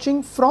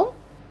approaching from?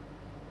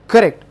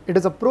 Correct. It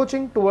is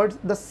approaching towards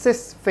the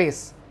cis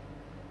phase.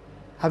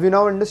 Have you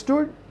now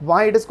understood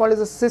why it is called as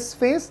a cis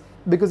phase?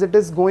 Because it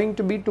is going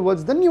to be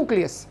towards the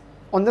nucleus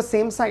on the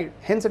same side.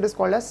 Hence it is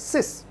called as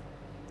cis.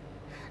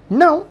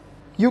 Now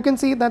you can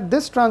see that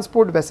this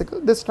transport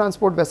vesicle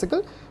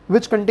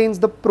which contains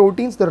the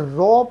proteins, the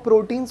raw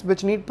proteins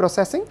which need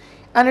processing,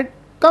 and it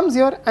comes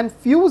here and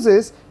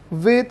fuses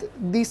with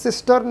the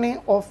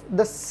cisternae of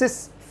the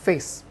cis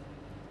phase.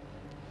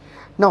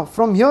 Now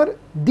from here,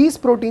 these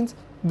proteins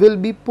will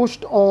be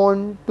pushed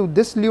on to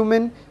this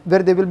lumen,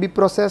 where they will be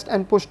processed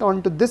and pushed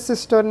on to this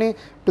cisternae,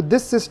 to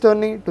this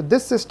cisternae, to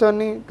this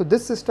cisternae, to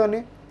this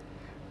cisternae,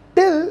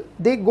 till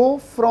they go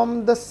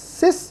from the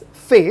cis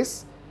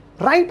phase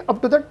right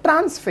up to the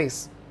trans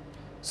phase.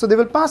 So they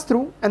will pass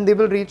through and they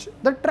will reach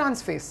the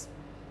trans phase.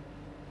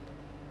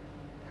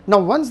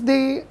 Now once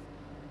they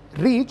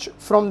reach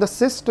from the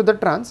cis to the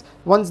trans,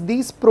 once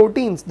these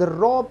proteins, the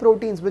raw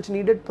proteins which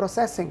needed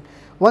processing,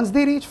 once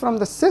they reach from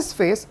the cis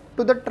phase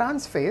to the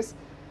trans phase,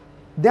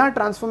 their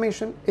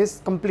transformation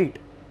is complete.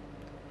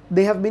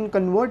 They have been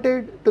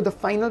converted to the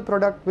final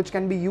product which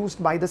can be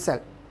used by the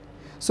cell.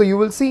 So you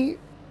will see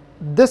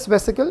this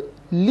vesicle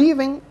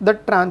leaving the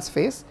trans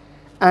phase,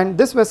 and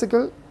this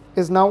vesicle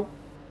is now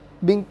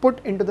being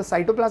put into the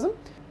cytoplasm,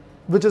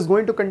 which is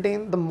going to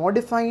contain the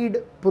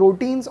modified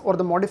proteins or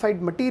the modified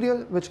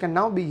material which can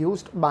now be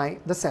used by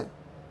the cell.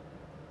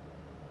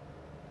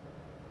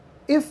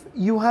 If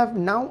you have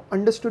now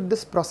understood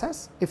this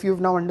process, it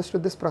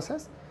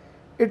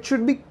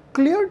should be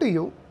clear to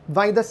you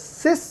why the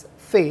cis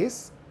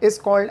phase is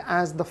called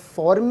as the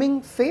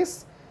forming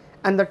phase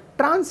and the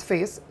trans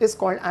phase is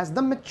called as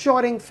the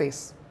maturing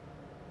phase.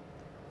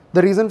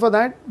 The reason for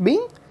that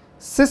being,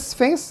 cis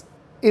phase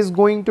is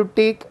going to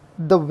take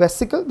the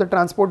vesicle, the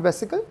transport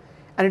vesicle,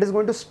 and it is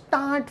going to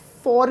start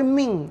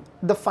forming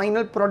the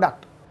final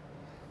product.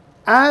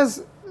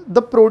 As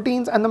the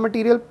proteins and the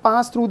material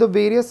pass through the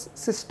various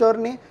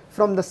cisternae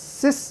from the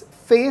cis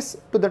phase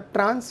to the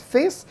trans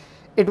phase,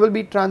 it will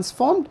be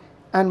transformed,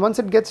 and once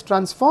it gets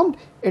transformed,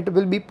 it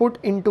will be put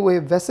into a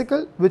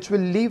vesicle which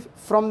will leave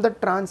from the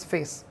trans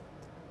phase.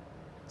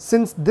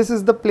 Since this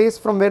is the place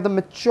from where the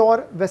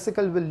mature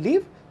vesicle will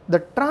leave, the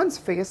trans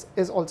phase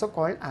is also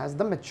called as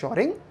the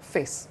maturing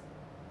phase.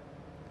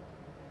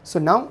 So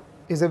now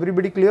is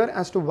everybody clear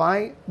as to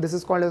why this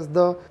is called as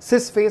the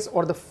cis phase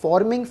or the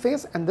forming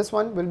phase, and this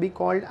one will be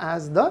called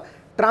as the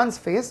trans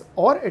phase,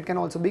 or it can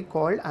also be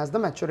called as the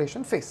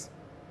maturation phase.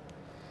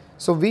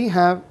 So we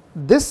have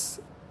this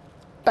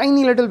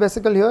tiny little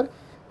vesicle here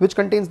which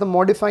contains the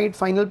modified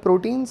final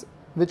proteins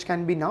which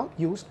can be now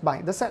used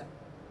by the cell.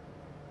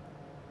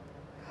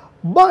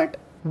 But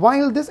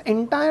while this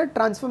entire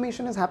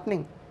transformation is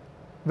happening,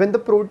 when the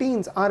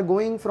proteins are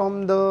going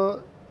from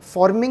the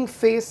forming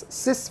phase,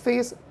 cis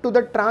phase, to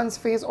the trans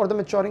phase or the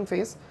maturing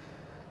phase,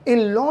 a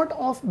lot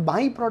of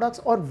byproducts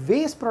or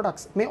waste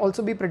products may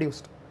also be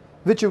produced,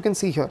 which you can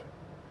see here.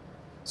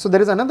 So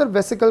there is another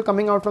vesicle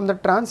coming out from the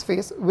trans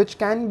phase which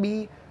can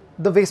be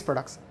the waste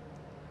products.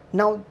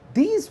 Now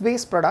these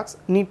waste products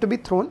need to be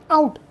thrown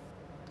out,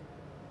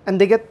 and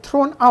they get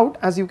thrown out,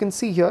 as you can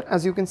see here,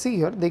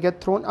 they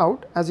get thrown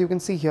out,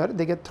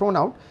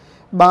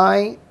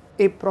 by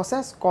a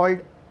process called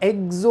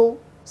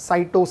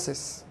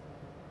exocytosis.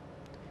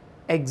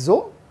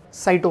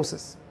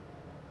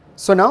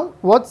 So now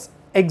what's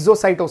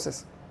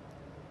exocytosis?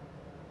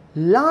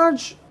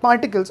 Large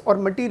particles or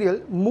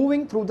material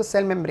moving through the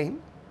cell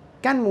membrane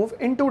can move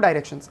in two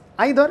directions.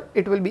 Either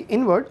it will be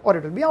inward or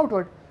it will be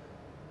outward.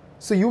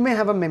 So you may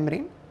have a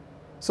membrane.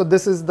 So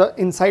this is the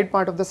inside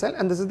part of the cell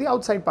and this is the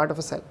outside part of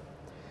a cell.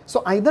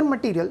 So either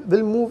material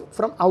will move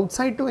from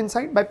outside to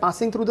inside by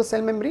passing through the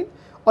cell membrane,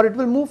 or it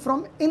will move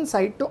from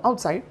inside to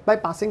outside by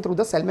passing through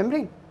the cell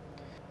membrane.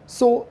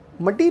 So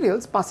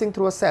materials passing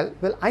through a cell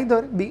will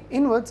either be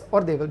inwards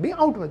or they will be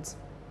outwards.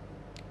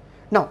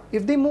 Now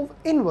if they move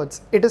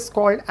inwards, it is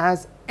called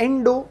as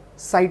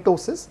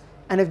endocytosis,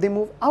 and if they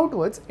move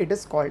outwards, it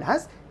is called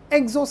as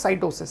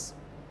exocytosis.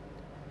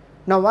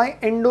 Now why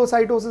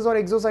endocytosis or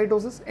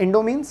exocytosis?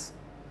 Endo means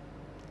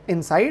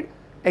inside,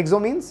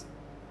 Exo means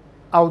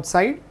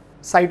outside,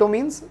 cyto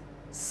means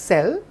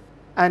cell,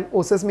 and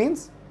osis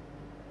means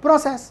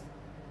process.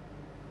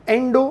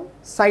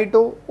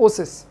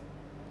 Endocytosis,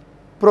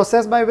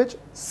 process by which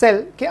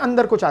cell के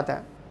अंदर कुछ आता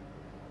है.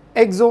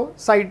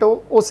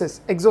 Exocytosis,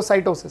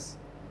 exocytosis,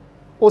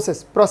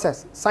 osis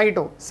process,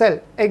 cyto cell,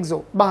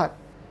 exo बाहर,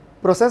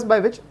 process by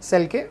which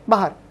cell के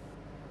बाहर.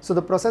 So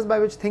the process by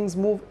which things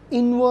move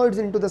inwards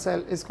into the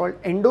cell is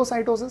called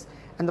endocytosis,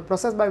 and the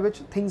process by which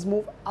things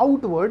move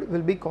outward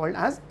will be called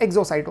as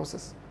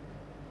exocytosis.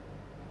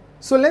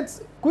 So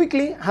let's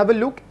quickly have a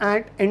look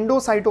at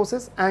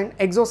endocytosis and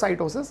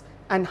exocytosis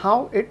and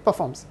how it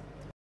performs.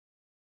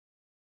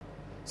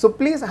 So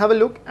please have a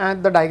look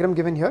at the diagram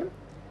given here.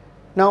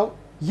 Now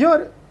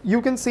here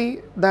you can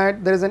see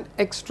that there is an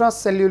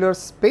extracellular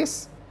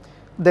space,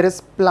 there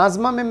is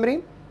plasma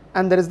membrane,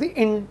 and there is the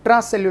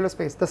intracellular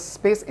space, the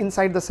space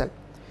inside the cell.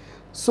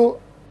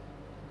 So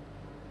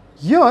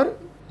here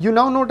you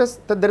now notice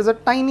that there is a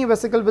tiny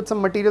vesicle with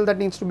some material that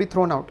needs to be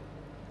thrown out.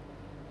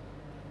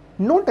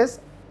 Notice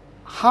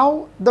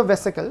how the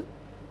vesicle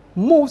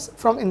moves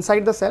from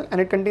inside the cell, and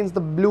it contains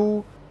the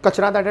blue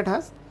kachra that it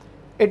has.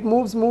 It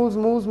moves,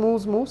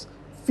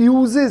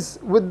 fuses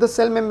with the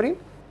cell membrane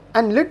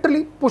and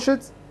literally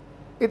pushes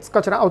its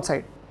kachra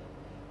outside.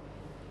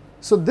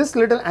 So this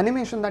little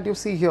animation that you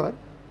see here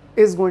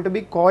is going to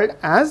be called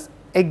as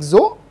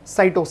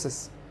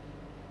exocytosis.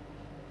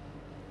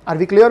 Are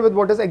we clear with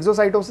what is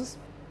exocytosis?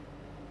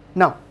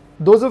 Now,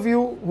 those of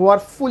you who are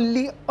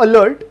fully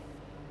alert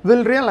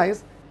will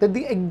realize that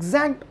the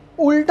exact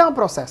ulta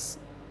process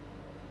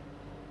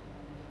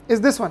is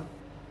this one.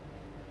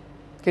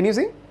 Can you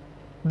see?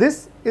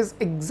 This is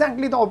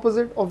exactly the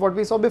opposite of what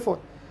we saw before.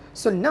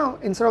 So now,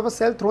 instead of a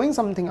cell throwing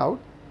something out,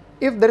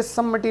 if there is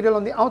some material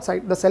on the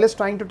outside, the cell is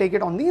trying to take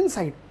it on the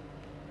inside.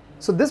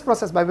 So this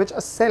process by which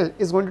a cell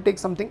is going to take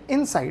something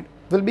inside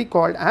will be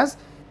called as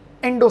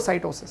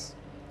endocytosis.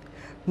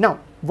 Now,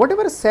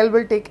 whatever a cell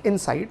will take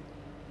inside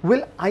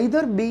will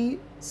either be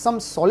some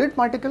solid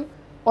particle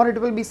or it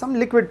will be some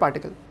liquid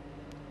particle.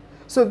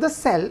 So if the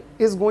cell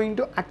is going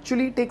to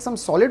actually take some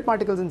solid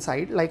particles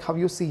inside, like how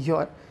you see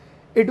here,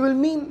 it will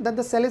mean that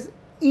the cell is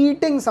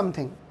eating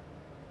something,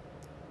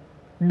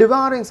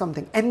 devouring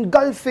something,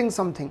 engulfing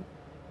something.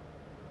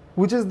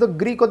 Which is the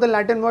Greek or the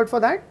Latin word for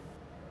that?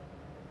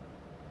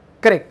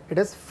 Correct, it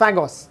is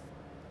phagos.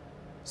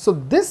 So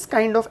this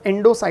kind of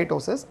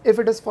endocytosis, if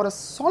it is for a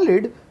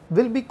solid,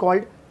 will be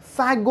called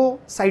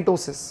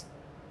phagocytosis.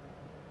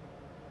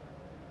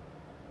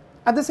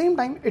 At the same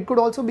time, it could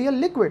also be a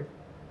liquid.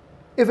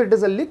 If it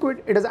is a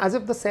liquid, it is as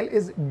if the cell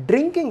is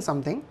drinking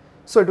something,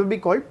 so it will be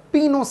called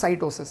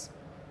pinocytosis.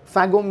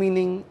 Phago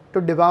meaning to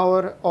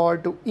devour or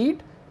to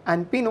eat,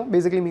 and pino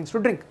basically means to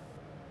drink.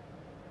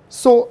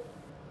 So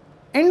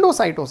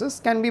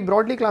endocytosis can be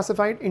broadly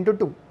classified into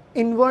two.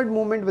 Inward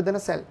movement within a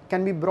cell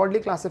can be broadly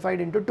classified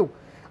into two.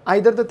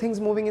 Either the things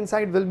moving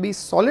inside will be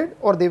solid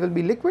or they will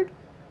be liquid.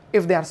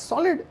 If they are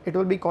solid, it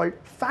will be called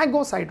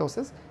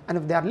phagocytosis, and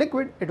if they are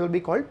liquid, it will be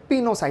called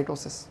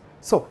pinocytosis.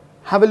 So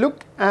have a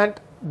look at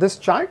this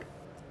chart,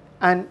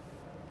 and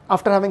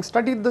after having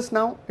studied this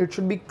now, it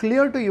should be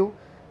clear to you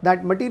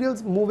that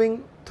materials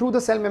moving through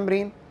the cell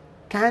membrane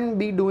can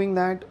be doing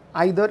that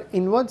either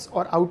inwards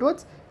or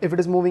outwards. If it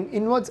is moving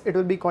inwards, it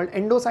will be called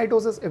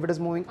endocytosis. If it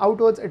is moving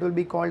outwards, it will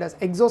be called as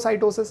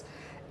exocytosis.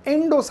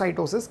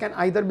 Endocytosis can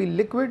either be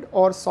liquid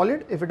or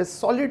solid. If it is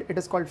solid, it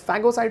is called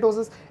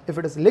phagocytosis. If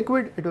it is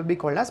liquid, it will be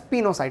called as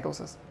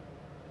pinocytosis.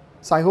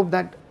 So I hope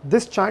that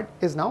this chart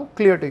is now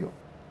clear to you.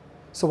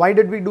 So why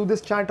did we do this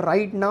chart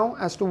right now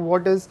as to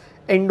what is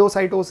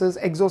endocytosis,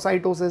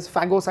 exocytosis,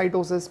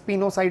 phagocytosis,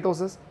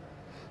 pinocytosis?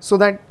 So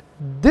that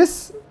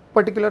this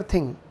particular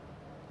thing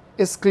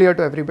is clear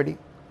to everybody.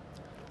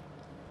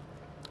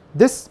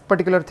 This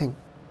particular thing,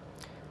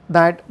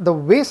 that the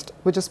waste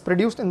which is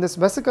produced in this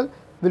vesicle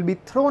will be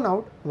thrown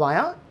out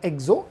via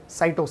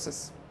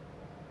exocytosis.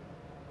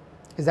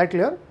 Is that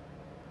clear?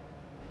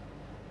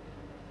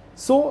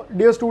 So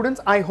dear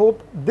students, I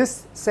hope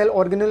this cell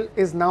organelle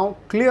is now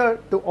clear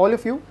to all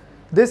of you.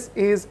 This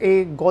is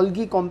a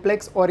Golgi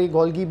complex or a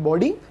Golgi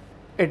body.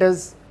 It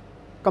is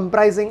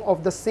comprising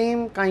of the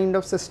same kind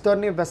of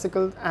cisternae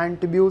vesicles and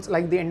tubules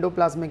like the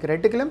endoplasmic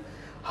reticulum.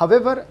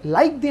 However,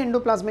 like the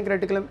endoplasmic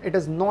reticulum, it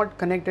is not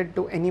connected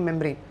to any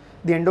membrane.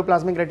 The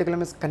endoplasmic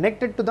reticulum is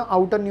connected to the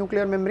outer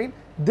nuclear membrane.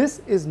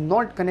 This is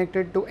not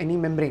connected to any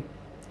membrane.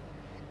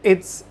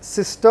 Its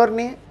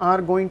cisternae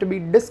are going to be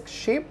disc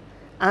shaped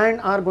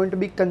and are going to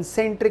be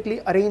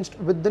concentrically arranged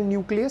with the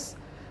nucleus.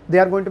 They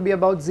are going to be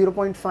about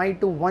 0.5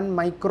 to 1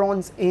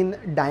 microns in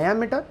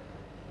diameter.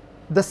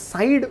 The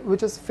side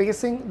which is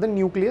facing the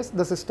nucleus,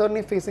 the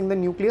cisternae facing the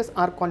nucleus,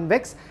 are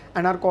convex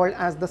and are called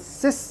as the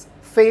cis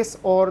face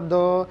or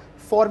the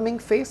forming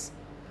face.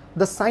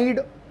 The side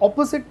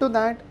opposite to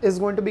that is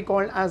going to be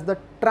called as the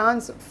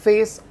trans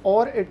face,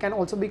 or it can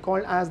also be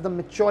called as the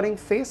maturing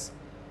face.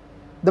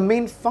 The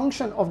main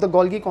function of the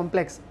Golgi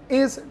complex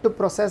is to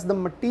process the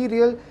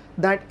material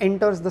that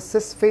enters the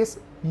cis phase,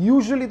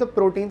 usually the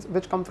proteins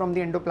which come from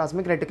the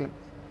endoplasmic reticulum.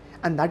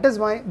 and that is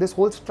why this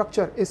whole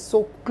structure is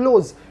so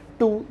close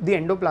to the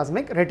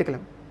endoplasmic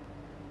reticulum.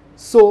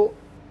 So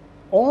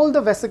all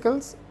the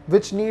vesicles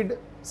which need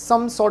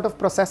some sort of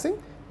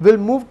processing will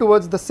move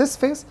towards the cis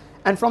phase,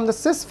 and from the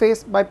cis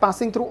phase, by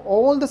passing through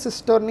all the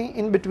cisternae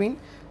in between,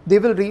 they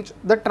will reach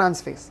the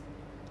trans phase,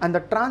 and the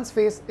trans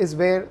phase is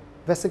where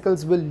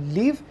vesicles will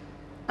leave,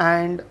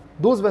 and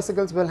those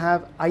vesicles will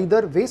have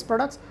either waste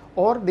products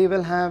or they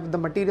will have the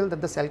material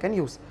that the cell can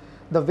use.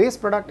 The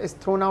waste product is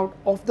thrown out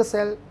of the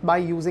cell by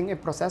using a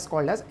process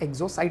called as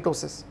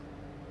exocytosis.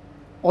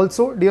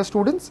 Also, dear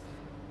students,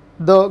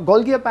 the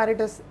Golgi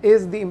apparatus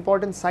is the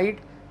important site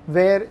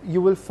where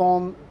you will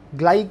form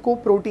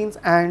glycoproteins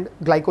and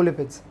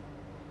glycolipids.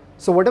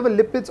 So whatever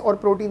lipids or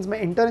proteins may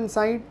enter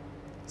inside,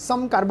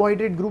 some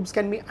carbohydrate groups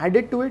can be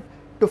added to it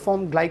to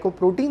form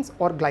glycoproteins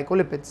or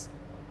glycolipids.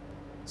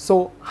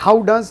 So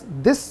how does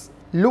this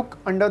look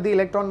under the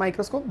electron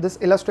microscope, this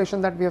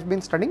illustration that we have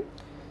been studying?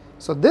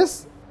 So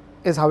this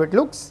is how it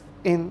looks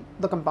in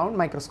the compound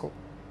microscope.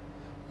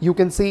 You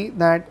can see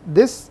that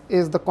this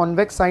is the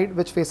convex side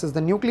which faces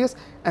the nucleus,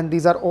 and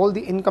these are all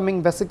the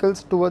incoming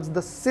vesicles towards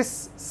the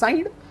cis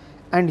side,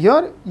 and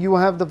here you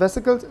have the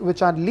vesicles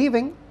which are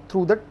leaving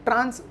through the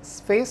trans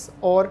phase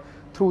or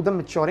through the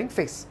maturing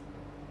phase.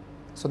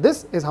 So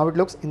this is how it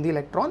looks in the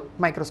electron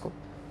microscope.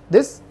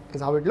 This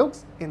is how it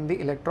looks in the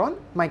electron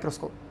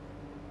microscope.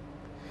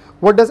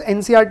 What does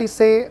NCERT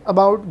say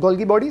about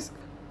Golgi bodies?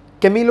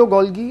 Camillo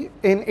Golgi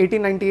in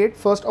 1898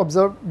 first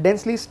observed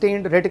densely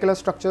stained reticular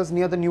structures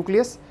near the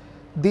nucleus.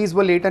 These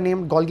were later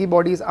named Golgi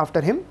bodies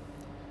after him.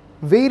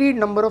 Varied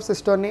number of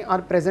cisternae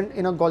are present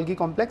in a Golgi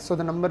complex, so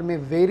the number may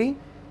vary.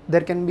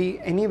 There can be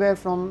anywhere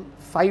from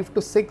 5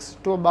 to 6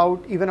 to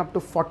about even up to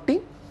 40.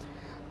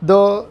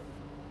 The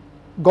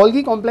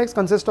Golgi complex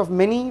consists of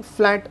many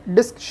flat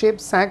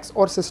disc-shaped sacs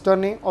or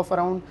cisternae of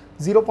around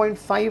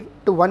 0.5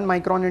 to 1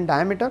 micron in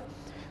diameter.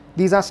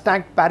 These are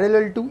stacked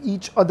parallel to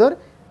each other,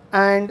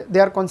 and they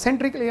are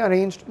concentrically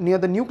arranged near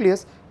the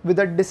nucleus with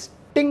a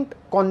distinct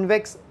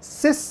convex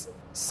cis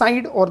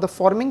side or the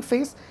forming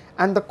phase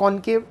and the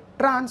concave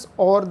trans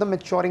or the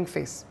maturing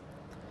phase.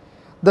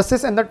 The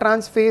cis and the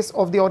trans phase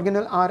of the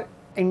organelle are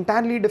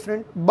entirely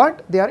different,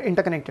 but they are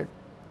interconnected.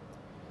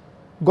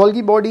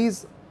 Golgi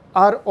bodies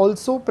are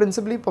also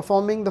principally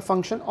performing the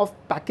function of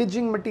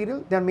packaging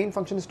material. Their main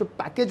function is to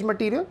package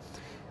material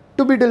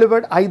to be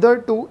delivered either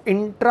to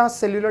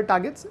intracellular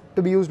targets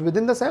to be used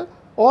within the cell,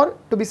 or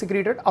to be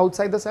secreted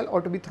outside the cell,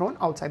 or to be thrown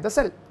outside the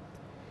cell.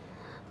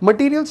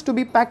 Materials to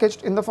be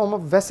packaged in the form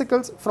of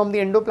vesicles from the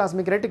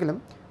endoplasmic reticulum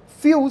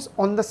fuse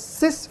on the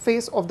cis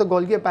phase of the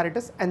Golgi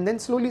apparatus and then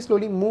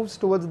slowly moves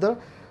towards the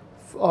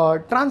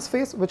trans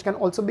phase, which can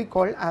also be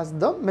called as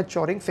the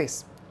maturing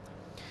phase.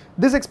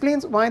 This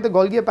explains why the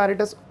Golgi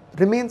apparatus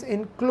remains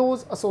in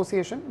close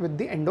association with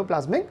the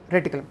endoplasmic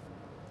reticulum.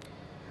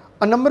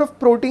 A number of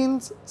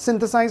proteins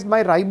synthesized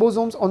by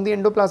ribosomes on the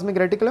endoplasmic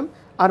reticulum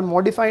are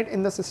modified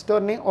in the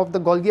cisternae of the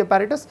Golgi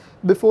apparatus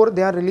before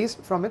they are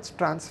released from its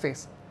trans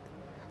phase.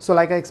 So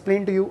like I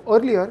explained to you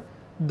earlier,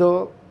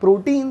 the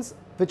proteins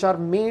which are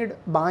made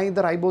by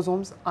the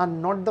ribosomes are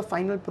not the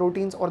final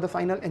proteins or the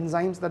final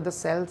enzymes that the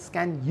cells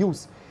can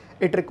use.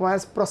 It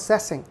requires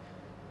processing.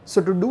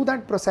 So to do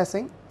that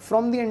processing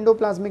from the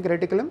endoplasmic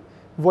reticulum,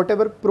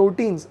 whatever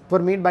proteins were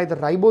made by the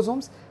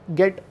ribosomes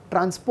get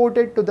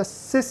transported to the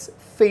cis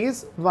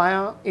phase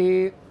via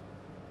a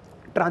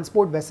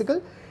transport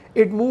vesicle.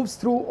 It moves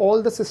through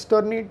all the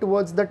cisternae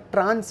towards the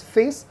trans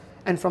phase,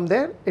 and from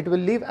there it will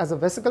leave as a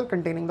vesicle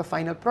containing the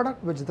final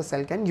product which the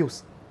cell can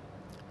use.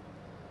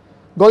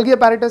 Golgi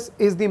apparatus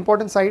is the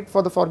important site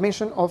for the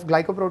formation of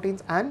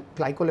glycoproteins and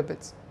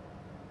glycolipids.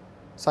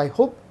 So I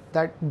hope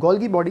that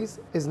Golgi bodies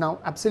is now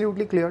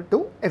absolutely clear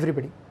to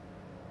everybody.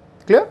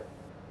 Clear?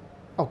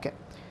 Okay.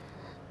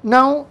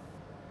 Now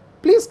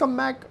please come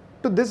back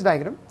to this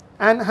diagram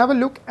and have a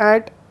look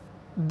at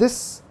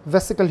this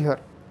vesicle here.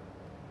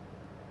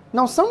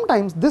 Now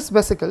sometimes this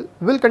vesicle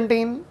will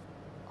contain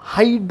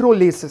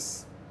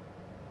hydrolases.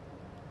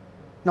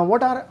 Now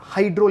what are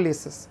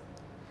hydrolases?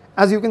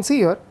 As you can see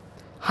here,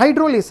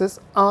 hydrolases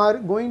are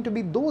going to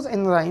be those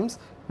enzymes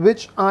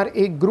which are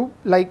a group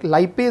like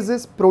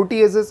lipases,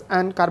 proteases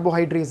and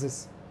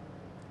carbohydrases.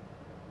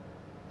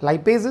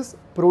 Lipases,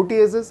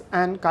 proteases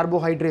and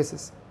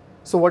carbohydrases.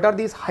 So what are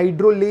these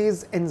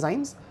hydrolase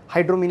enzymes?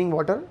 Hydro meaning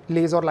water,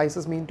 lase or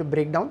lysis mean to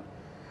break down.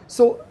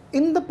 So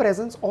in the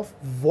presence of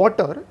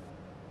water,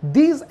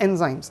 these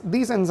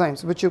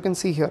enzymes which you can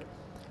see here,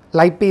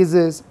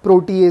 lipases,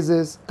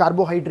 proteases,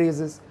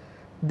 carbohydrases,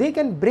 they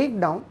can break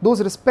down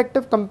those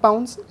respective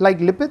compounds like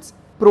lipids,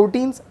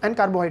 proteins and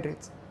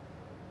carbohydrates.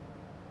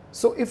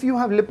 So if you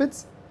have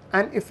lipids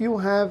and if you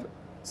have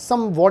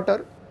some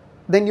water,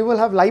 then you will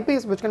have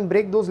lipase which can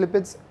break those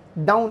lipids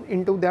down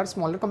into their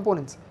smaller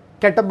components,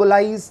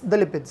 catabolize the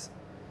lipids.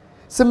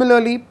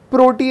 Similarly,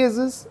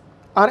 proteases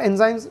are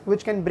enzymes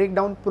which can break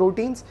down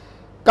proteins.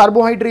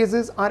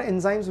 Carbohydrases are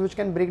enzymes which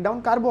can break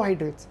down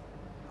carbohydrates.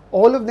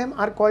 All of them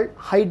are called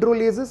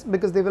hydrolases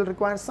because they will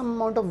require some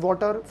amount of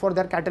water for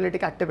their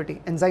catalytic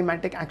activity,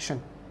 enzymatic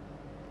action.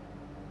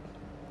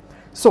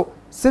 So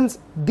since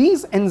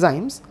these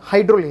enzymes,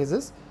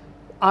 hydrolases,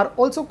 are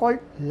also called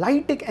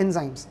lytic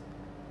enzymes.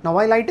 Now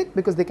why lytic?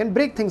 Because they can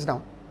break things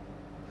down.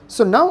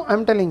 So now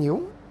I'm telling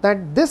you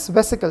that this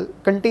vesicle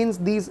contains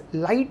these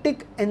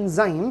lytic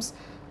enzymes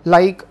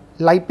like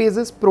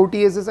lipases,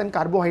 proteases and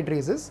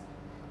carbohydrases.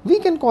 We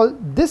can call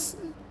this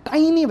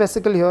tiny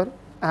vesicle here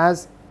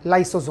as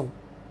lysosome.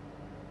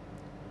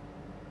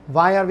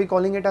 Why are we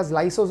calling it as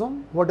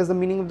lysosome? What is the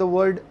meaning of the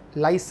word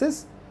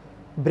lysis?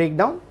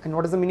 Breakdown. And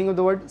what is the meaning of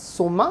the word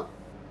soma?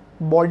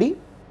 Body.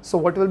 So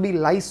what will be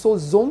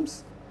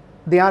lysosomes?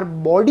 They are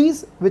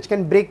bodies which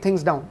can break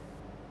things down.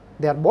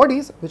 They are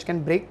bodies which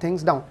can break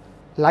things down.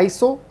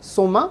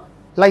 Lysosoma,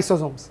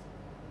 lysosomes.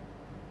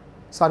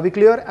 So are we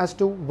clear as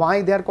to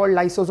why they are called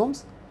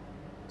lysosomes?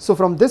 So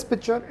from this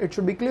picture, it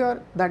should be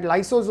clear that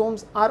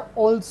lysosomes are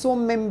also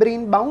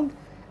membrane bound.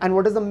 And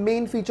what is the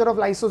main feature of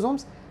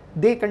lysosomes?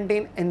 They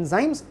contain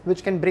enzymes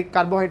which can break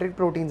carbohydrate,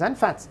 proteins and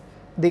fats.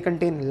 They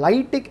contain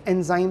lytic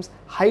enzymes,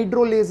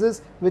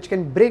 hydrolases, which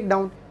can break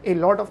down a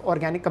lot of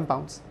organic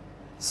compounds.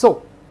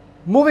 So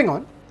moving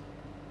on,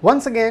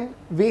 once again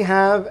we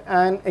have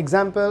an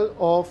example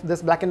of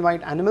this black and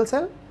white animal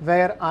cell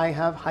where I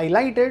have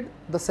highlighted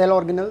the cell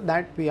organelle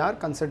that we are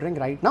considering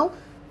right now,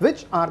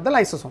 which are the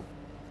lysosome.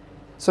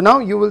 So now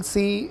you will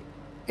see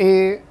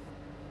a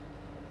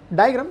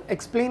diagram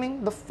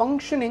explaining the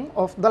functioning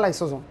of the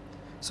lysosome.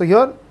 So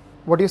here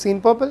what you see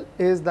in purple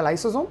is the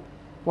lysosome.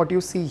 What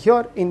you see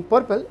here in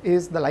purple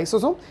is the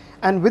lysosome,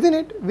 and within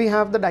it we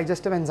have the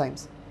digestive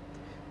enzymes.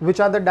 Which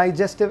are the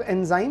digestive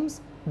enzymes?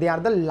 They are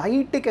the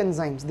lytic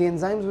enzymes, the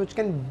enzymes which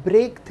can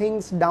break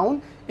things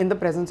down in the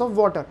presence of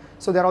water.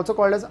 So they are also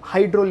called as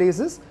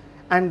hydrolases,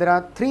 and there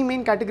are three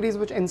main categories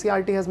which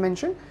NCERT has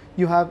mentioned.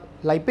 You have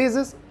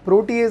lipases,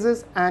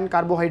 proteases and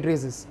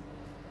carbohydrases.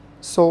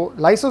 So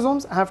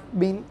lysosomes have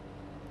been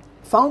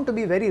found to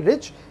be very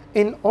rich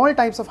in all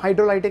types of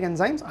hydrolytic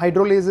enzymes,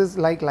 hydrolases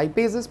like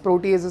lipases,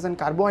 proteases and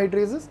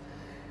carbohydrases.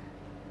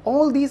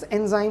 All these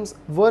enzymes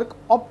work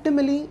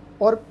optimally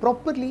or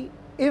properly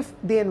if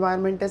the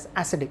environment is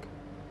acidic.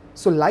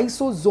 So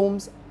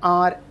lysosomes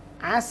are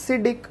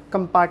acidic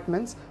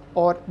compartments,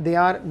 or they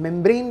are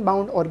membrane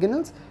bound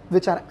organelles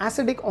which are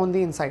acidic on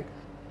the inside.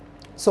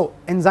 So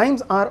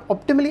enzymes are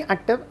optimally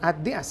active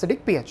at the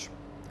acidic pH.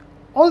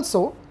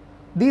 Also,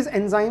 these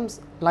enzymes,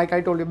 like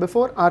I told you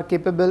before, are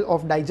capable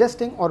of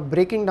digesting or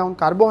breaking down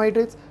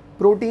carbohydrates,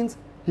 proteins,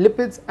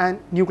 lipids and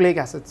nucleic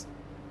acids.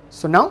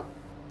 So now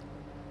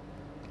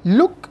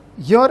look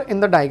here in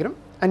the diagram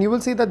and you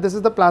will see that this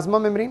is the plasma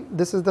membrane,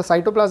 this is the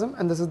cytoplasm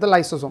and this is the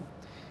lysosome.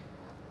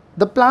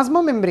 The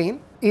plasma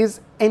membrane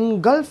is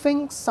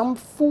engulfing some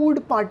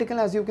food particle,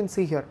 as you can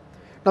see here.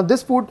 Now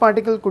this food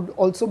particle could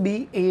also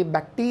be a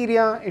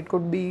bacteria, it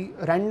could be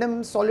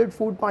random solid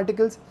food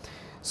particles.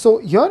 So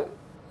here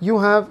you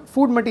have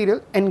food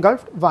material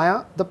engulfed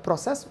via the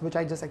process which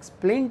I just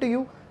explained to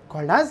you,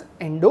 called as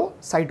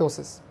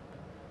endocytosis.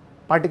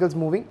 Particles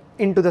moving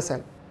into the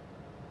cell.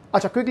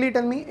 Acha, quickly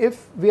tell me,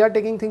 if we are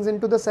taking things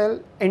into the cell,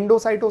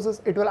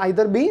 endocytosis, it will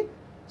either be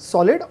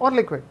solid or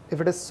liquid. If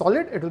it is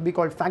solid, it will be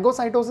called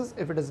phagocytosis.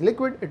 If it is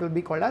liquid, it will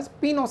be called as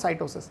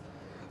pinocytosis.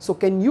 So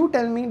can you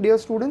tell me, dear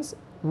students,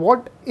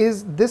 what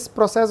is this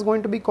process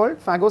going to be called?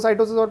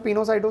 Phagocytosis or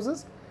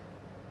pinocytosis?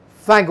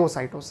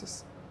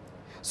 Phagocytosis.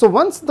 So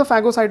once the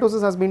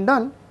phagocytosis has been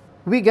done,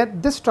 we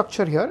get this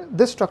structure here,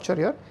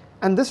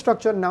 and this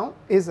structure now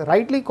is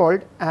rightly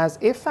called as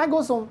a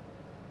phagosome.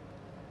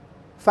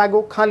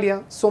 Phago खा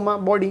लिया, soma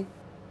body.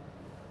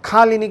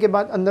 खा लेने के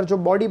बाद अंदर जो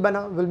body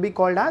बना will be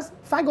called as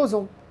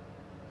phagosome.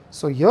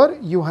 So here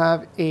you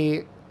have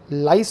a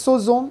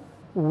lysosome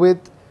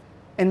with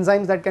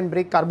enzymes that can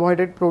break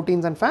carbohydrate,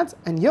 proteins and fats,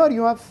 and here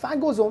you have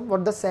phagosome,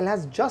 what the cell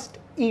has just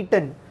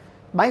eaten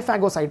by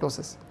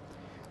phagocytosis.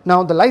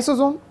 Now the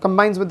lysosome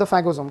combines with the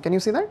phagosome. Can you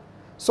see that?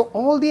 So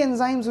all the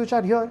enzymes which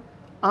are here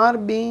are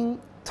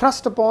being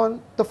thrust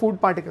upon the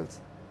food particles.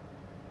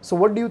 So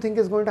what do you think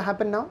is going to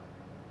happen now?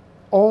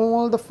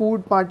 All the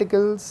food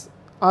particles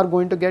are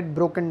going to get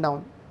broken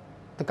down.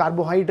 The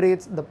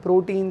carbohydrates, the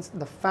proteins,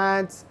 the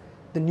fats,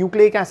 the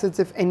nucleic acids,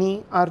 if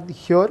any, are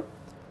here.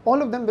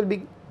 All of them will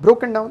be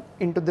broken down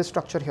into this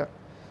structure here.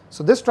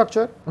 So this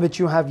structure which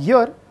you have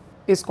here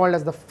is called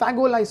as the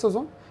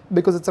phagolysosome,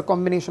 because it's a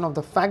combination of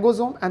the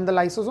phagosome and the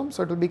lysosome.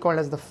 So it will be called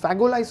as the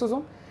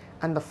phagolysosome,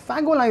 and the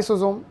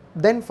phagolysosome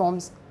then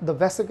forms the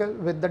vesicle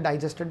with the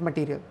digested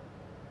material.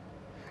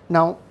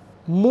 Now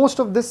most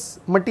of this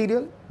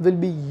material will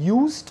be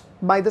used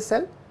by the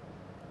cell,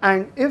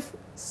 and if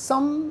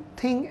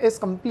something is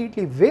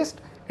completely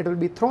waste, it will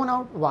be thrown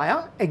out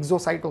via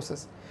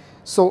exocytosis.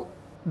 So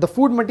the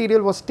food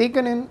material was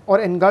taken in or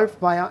engulfed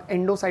via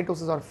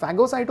endocytosis or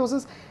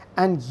phagocytosis,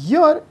 and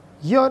here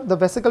the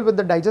vesicle with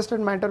the digested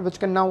matter, which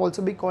can now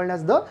also be called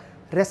as the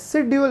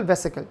residual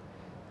vesicle.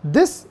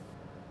 This,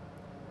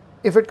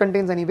 if it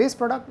contains any waste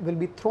product, will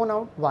be thrown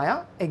out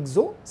via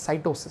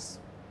exocytosis.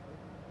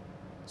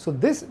 So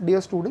this,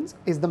 dear students,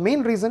 is the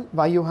main reason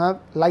why you have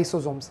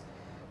lysosomes.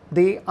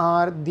 They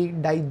are the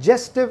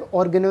digestive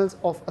organelles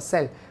of a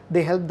cell.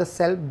 They help the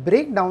cell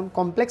break down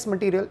complex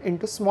material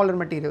into smaller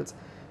materials.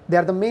 They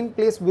are the main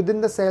place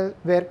within the cell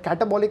where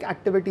catabolic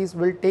activities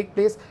will take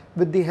place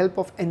with the help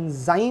of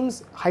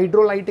enzymes,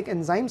 hydrolytic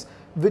enzymes,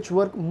 which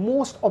work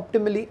most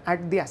optimally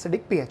at the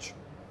acidic pH.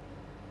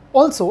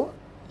 Also,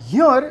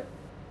 here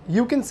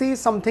you can see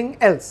something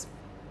else.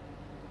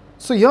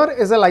 So here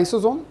is a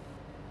lysosome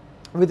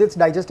with its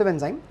digestive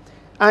enzyme,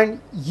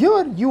 and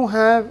here you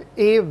have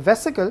a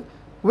vesicle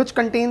which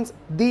contains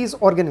these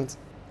organelles.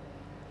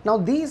 Now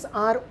these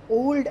are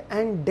old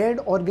and dead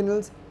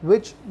organelles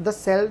which the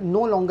cell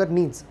no longer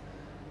needs.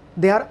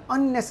 They are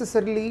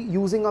unnecessarily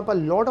using up a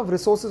lot of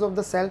resources of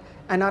the cell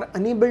and are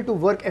unable to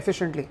work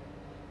efficiently.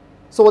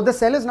 So what the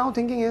cell is now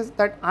thinking is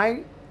that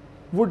I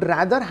would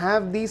rather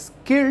have these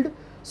killed,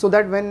 so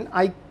that when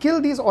I kill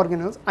these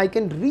organelles, I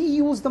can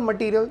reuse the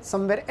material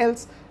somewhere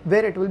else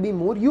where it will be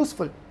more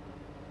useful.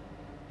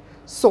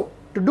 So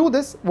to do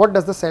this, what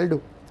does the cell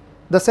do?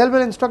 The cell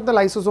will instruct the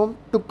lysosome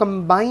to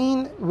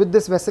combine with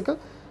this vesicle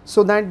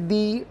so that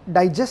the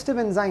digestive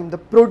enzyme, the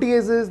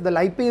proteases, the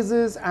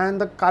lipases and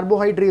the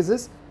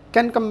carbohydrases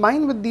can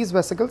combine with these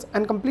vesicles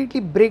and completely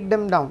break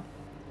them down.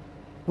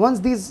 Once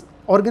these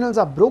organelles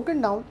are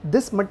broken down,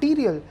 this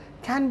material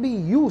can be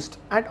used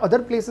at other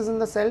places in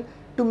the cell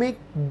to make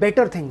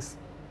better things.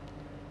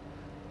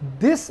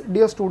 This,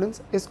 dear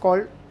students, is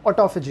called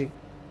autophagy.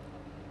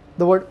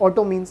 The word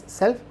auto means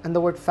self and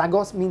the word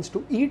phagos means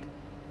to eat.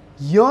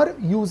 Here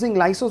using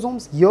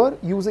lysosomes,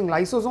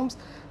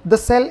 the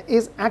cell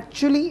is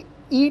actually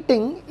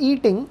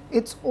eating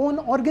its own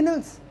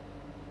organelles.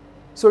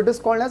 So it is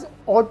called as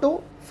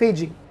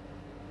autophagy.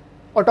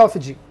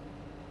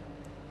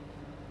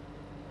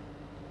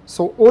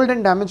 So old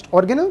and damaged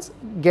organelles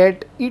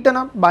get eaten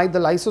up by the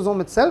lysosome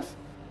itself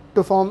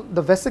to form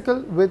the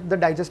vesicle with the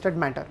digested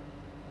matter.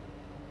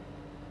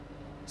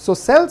 So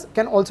cells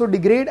can also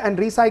degrade and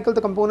recycle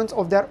the components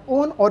of their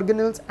own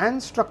organelles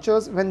and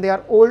structures when they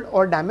are old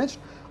or damaged,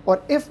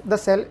 or if the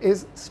cell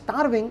is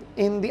starving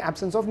in the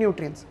absence of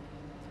nutrients.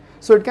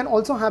 So it can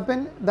also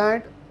happen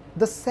that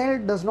the cell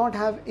does not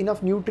have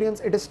enough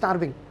nutrients, it is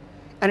starving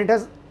and it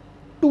has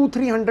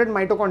 200-300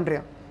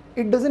 mitochondria.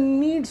 It doesn't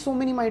need so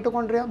many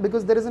mitochondria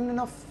because there isn't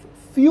enough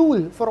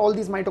fuel for all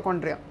these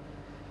mitochondria.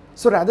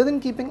 So rather than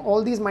keeping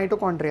all these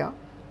mitochondria,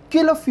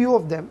 kill a few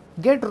of them,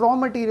 get raw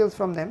materials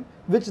from them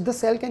which the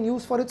cell can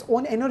use for its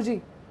own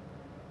energy.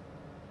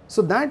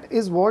 So that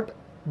is what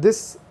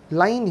this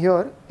line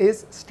here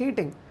is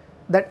stating,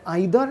 that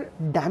either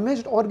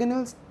damaged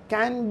organelles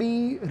can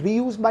be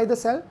reused by the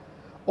cell,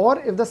 or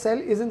if the cell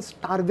is in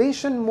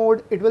starvation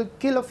mode, it will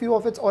kill a few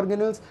of its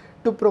organelles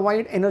to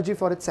provide energy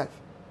for itself.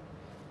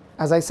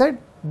 As I said,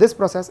 this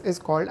process is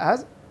called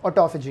as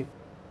autophagy,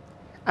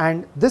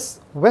 and this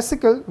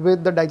vesicle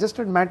with the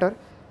digested matter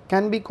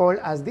can be called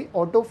as the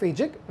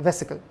autophagic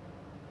vesicle.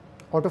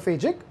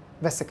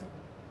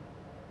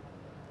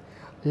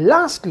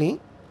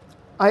 Lastly,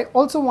 I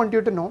also want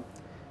you to know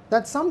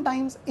that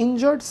sometimes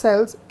injured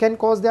cells can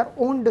cause their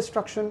own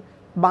destruction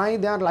by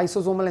their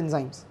lysosomal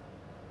enzymes.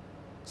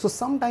 So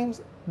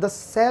sometimes the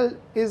cell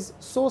is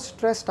so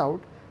stressed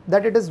out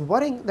that it is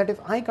worrying that if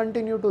I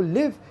continue to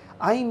live,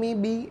 I may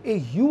be a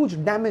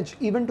huge damage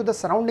even to the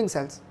surrounding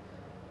cells.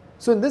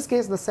 So in this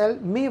case, the cell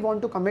may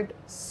want to commit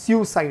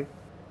suicide.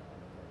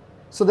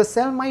 So the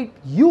cell might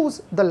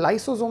use the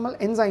lysosomal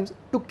enzymes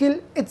to kill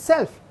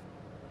itself.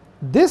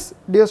 This,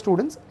 dear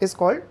students, is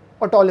called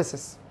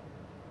autolysis.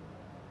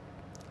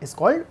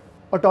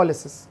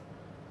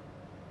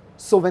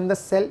 So when the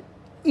cell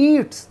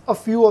eats a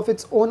few of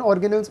its own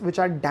organelles which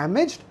are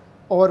damaged,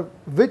 or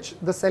which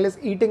the cell is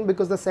eating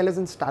because the cell is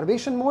in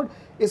starvation mode,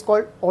 is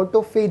called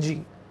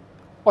autophagy.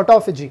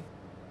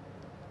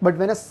 But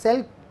when a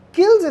cell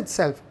kills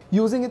itself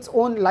using its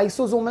own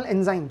lysosomal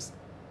enzymes,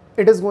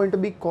 it is going to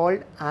be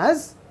called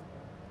as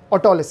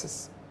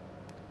autolysis.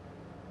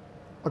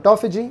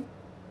 Autophagy,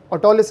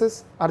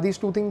 autolysis, are these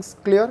two things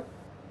clear?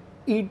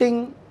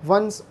 Eating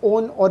one's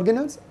own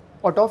organelles,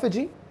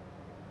 autophagy,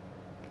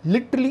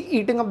 literally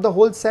eating up the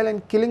whole cell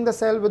and killing the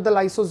cell with the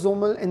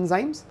lysosomal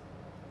enzymes,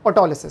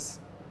 autolysis.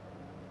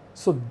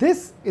 So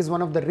this is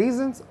one of the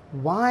reasons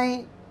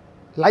why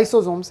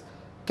lysosomes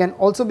can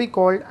also be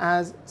called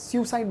as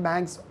suicide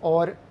bags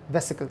or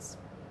vesicles,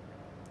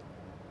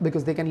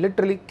 because they can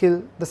literally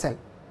kill the cell.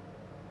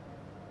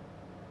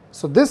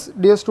 So this,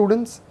 dear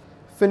students,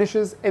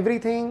 finishes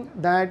everything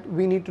that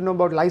we need to know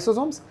about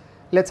lysosomes.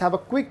 Let's have a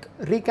quick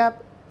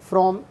recap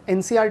from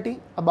NCERT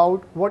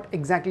about what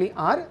exactly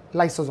are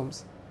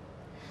lysosomes.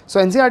 So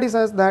NCERT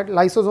says that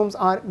lysosomes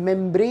are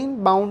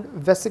membrane-bound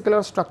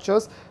vesicular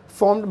structures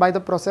formed by the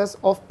process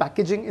of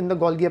packaging in the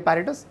Golgi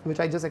apparatus, which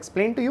I just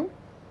explained to you.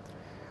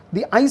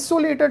 The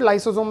isolated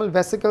lysosomal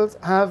vesicles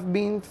have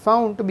been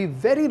found to be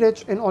very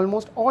rich in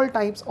almost all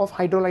types of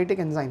hydrolytic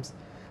enzymes,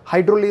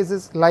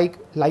 hydrolases like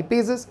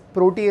lipases,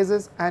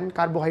 proteases and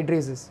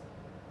carbohydrases.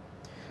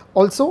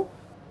 Also,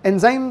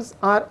 enzymes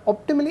are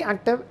optimally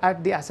active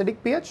at the acidic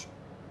pH,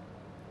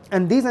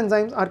 and these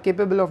enzymes are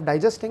capable of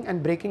digesting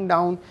and breaking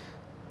down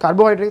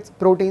carbohydrates,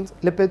 proteins,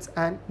 lipids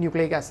and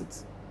nucleic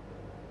acids.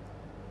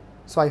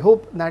 So I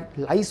hope that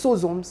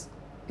lysosomes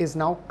is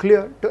now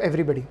clear to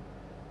everybody.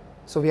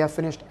 So we have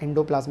finished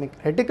endoplasmic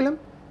reticulum,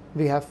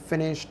 we have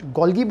finished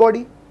Golgi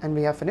body and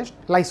we have finished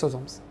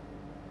lysosomes.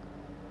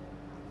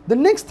 The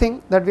next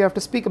thing that we have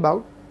to speak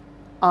about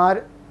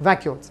are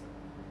vacuoles.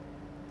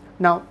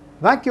 Now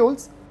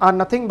vacuoles are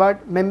nothing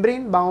but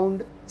membrane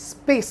bound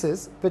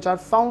spaces which are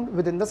found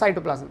within the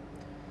cytoplasm.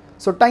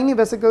 So tiny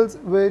vesicles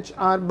which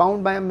are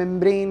bound by a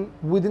membrane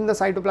within the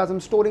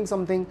cytoplasm storing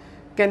something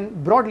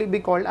can broadly be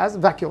called as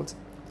vacuoles.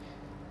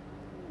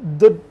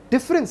 The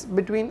difference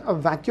between a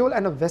vacuole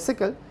and a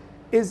vesicle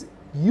is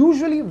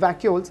usually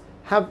vacuoles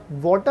have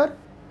water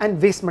and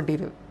waste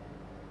material.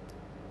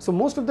 So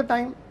most of the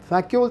time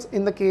vacuoles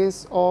in the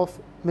case of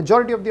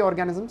majority of the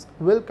organisms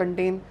will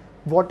contain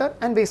water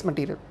and waste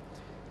material.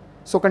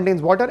 So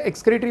contains water,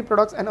 excretory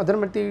products and other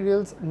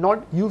materials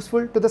not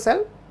useful to the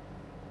cell,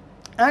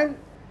 and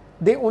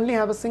they only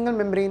have a single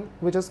membrane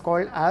which is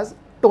called as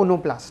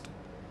tonoplast.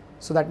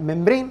 So that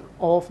membrane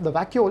of the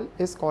vacuole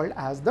is called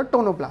as the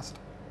tonoplast.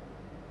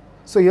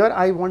 So here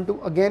I want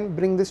to again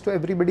bring this to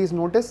everybody's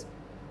notice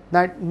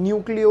that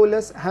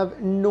nucleolus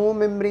have no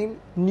membrane,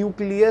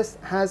 nucleus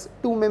has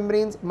two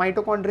membranes,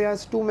 mitochondria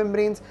has two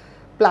membranes,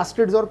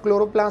 plastids or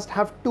chloroplast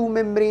have two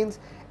membranes,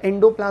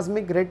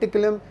 endoplasmic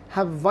reticulum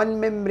have one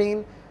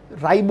membrane,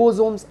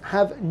 ribosomes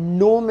have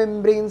no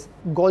membranes,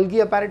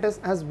 Golgi apparatus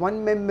has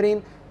one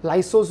membrane,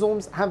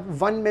 lysosomes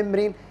have one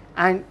membrane,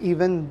 and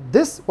even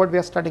this what we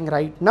are studying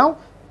right now,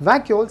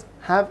 vacuoles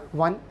have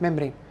one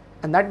membrane,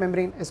 and that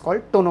membrane is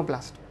called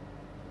tonoplast.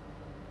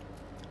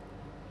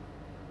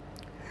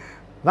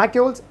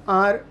 Vacuoles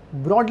are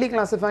broadly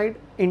classified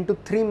into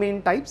three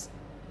main types.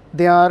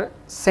 They are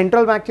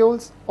central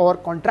vacuoles or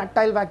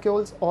contractile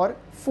vacuoles or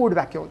food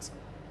vacuoles.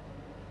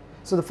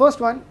 So the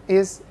first one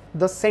is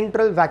the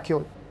central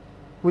vacuole,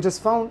 which is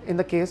found in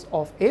the case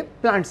of a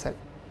plant cell.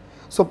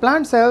 So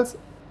plant cells,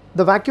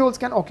 the vacuoles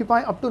can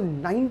occupy up to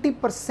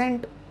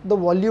 90% the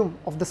volume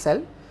of the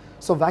cell.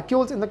 So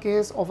vacuoles in the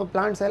case of a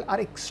plant cell are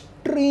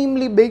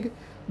extremely big.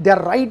 They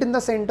are right in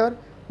the center.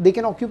 They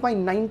can occupy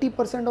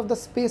 90% of the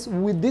space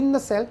within the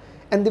cell,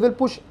 and they will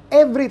push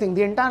everything,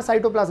 the entire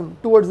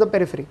cytoplasm, towards the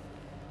periphery.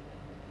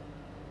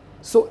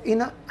 So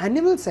in an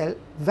animal cell,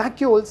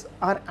 vacuoles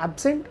are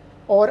absent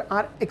or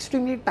are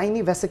extremely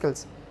tiny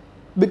vesicles,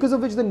 because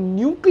of which the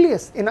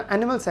nucleus in an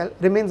animal cell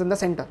remains in the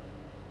center.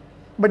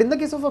 But in the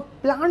case of a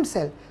plant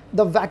cell,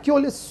 the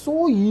vacuole is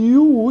so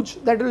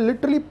huge that it will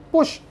literally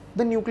push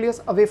the nucleus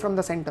away from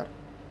the center.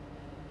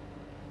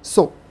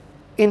 So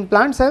in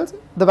plant cells,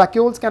 the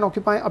vacuoles can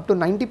occupy up to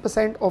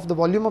 90% of the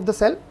volume of the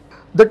cell.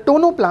 The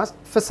tonoplast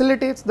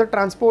facilitates the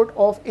transport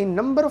of a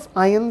number of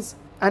ions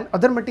and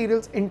other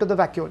materials into the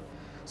vacuole.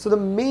 So the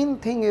main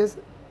thing is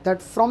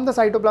that from the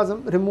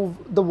cytoplasm, remove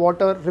the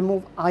water,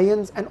 remove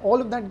ions, and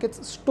all of that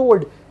gets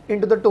stored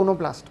into the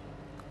tonoplast,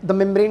 the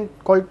membrane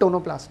called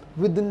tonoplast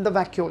within the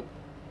vacuole.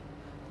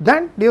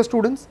 That, dear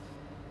students,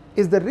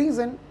 is the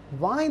reason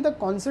why the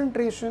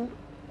concentration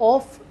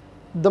of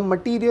the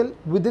material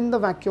within the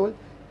vacuole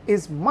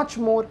is much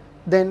more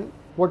than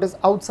what is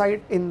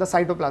outside in the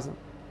cytoplasm.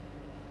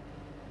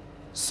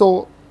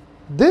 So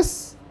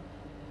this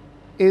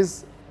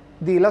is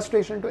the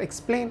illustration to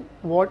explain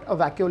what a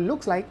vacuole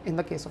looks like in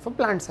the case of a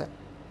plant cell.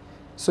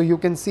 So you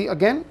can see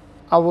again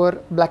our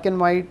black and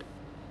white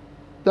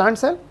plant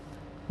cell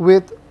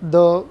with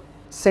the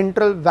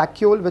central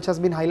vacuole which has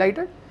been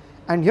highlighted,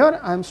 and here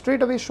I am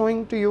straight away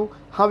showing to you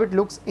how it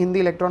looks in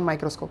the electron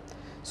microscope.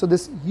 So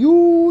this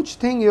huge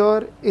thing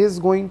here is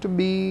going to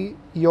be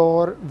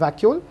your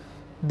vacuole.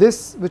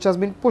 This which has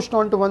been pushed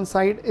onto one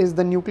side is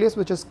the nucleus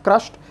which is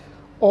crushed.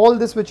 All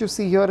this which you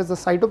see here is the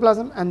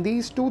cytoplasm, and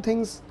these two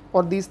things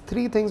or these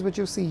three things which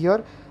you see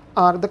here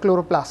are the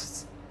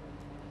chloroplasts,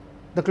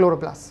 the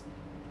chloroplasts.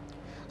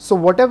 So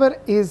whatever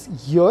is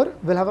here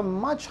will have a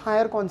much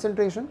higher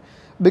concentration,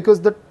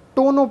 because the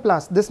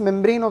tonoplast, this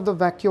membrane of the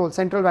vacuole,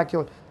 central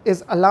vacuole,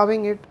 is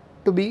allowing it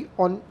to be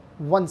on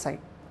one side,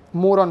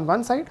 more on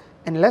one side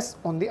and less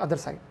on the other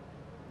side.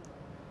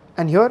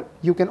 And here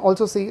you can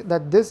also see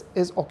that this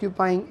is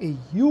occupying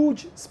a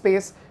huge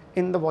space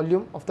in the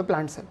volume of the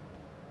plant cell.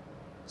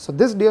 So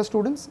this, dear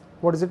students,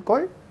 what is it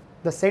called?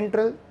 The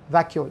central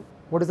vacuole.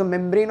 What is the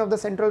membrane of the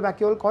central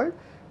vacuole called?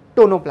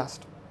 Tonoplast.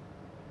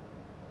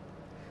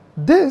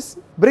 This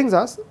brings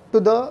us to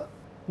the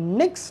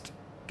next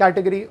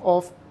category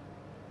of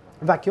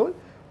vacuole,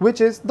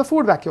 which is the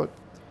food vacuole.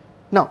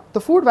 Now,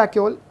 the food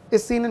vacuole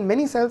is seen in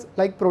many cells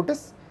like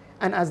protists,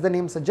 and as the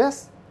name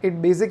suggests,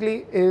 it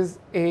basically is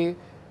a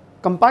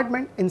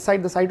compartment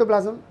inside the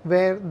cytoplasm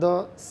where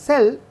the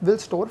cell will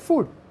store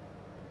food.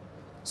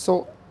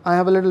 So I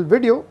have a little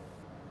video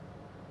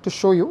to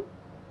show you.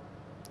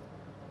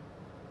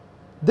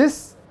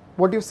 This,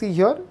 what you see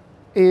here,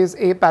 is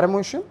a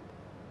paramecium.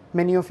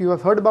 Many of you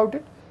have heard about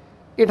it.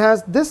 It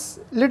has this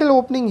little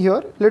opening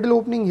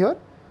here,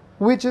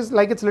 which is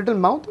like its little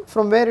mouth,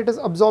 from where it is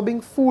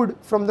absorbing food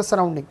from the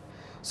surrounding.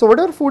 So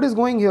whatever food is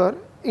going here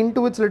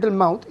into its little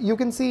mouth, you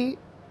can see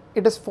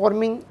it is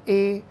forming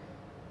a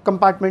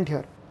compartment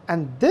here,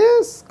 and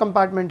this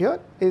compartment here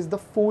is the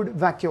food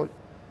vacuole.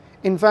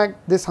 In fact,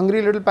 this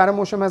hungry little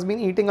paramecium has been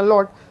eating a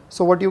lot,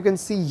 so what you can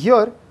see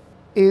here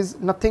is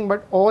nothing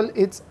but all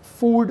its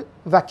food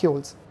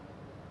vacuoles.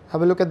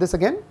 Have a look at this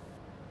again.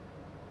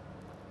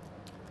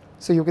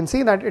 So you can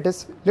see that it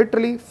is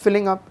literally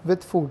filling up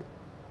with food.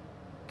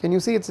 Can you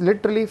see it's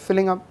literally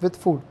filling up with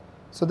food?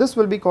 So this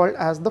will be called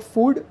as the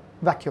food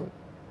vacuole.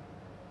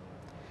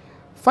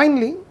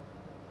 Finally,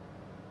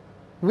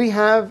 we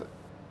have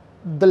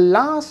the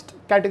last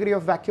category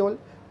of vacuole,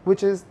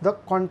 which is the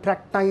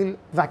contractile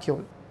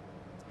vacuole.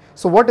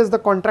 So what is the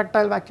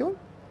contractile vacuole?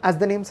 As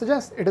the name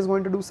suggests, it is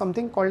going to do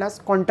something called as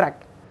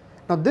contract.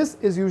 Now this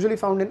is usually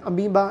found in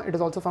amoeba, it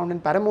is also found in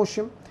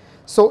paramecium.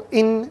 So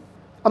in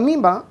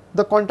amoeba,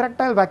 the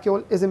contractile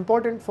vacuole is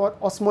important for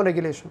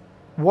osmoregulation,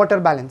 water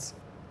balance.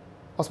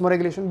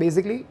 Osmoregulation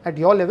basically at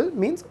your level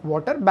means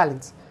water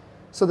balance.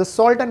 So the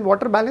salt and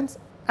water balance,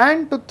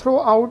 and to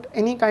throw out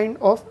any kind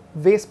of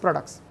waste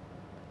products.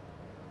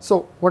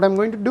 So what I'm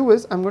going to do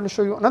is I'm going to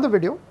show you another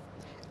video,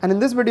 and in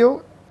this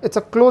video it's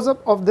a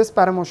close-up of this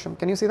paramecium.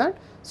 Can you see that?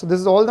 So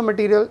this is all the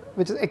material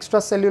which is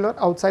extracellular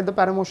outside the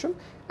paramecium,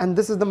 and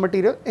this is the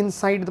material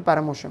inside the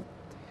paramecium.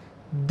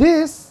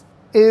 This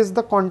is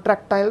the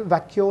contractile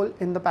vacuole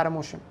in the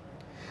paramecium.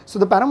 So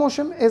the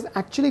paramecium is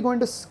actually going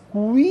to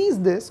squeeze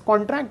this,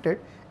 contract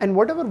it, and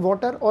whatever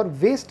water or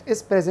waste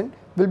is present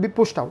will be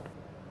pushed out.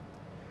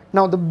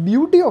 Now the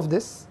beauty of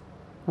this,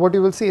 what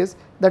you will see is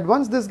that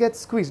once this gets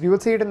squeezed, you will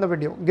see it in the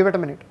video, give it a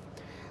minute.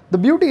 The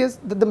beauty is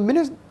that the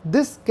minute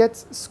this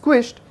gets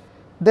squished,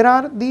 there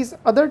are these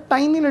other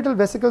tiny little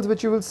vesicles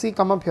which you will see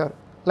come up here,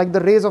 like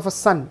the rays of a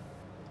sun,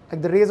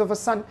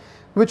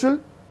 which will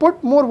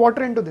put more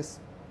water into this,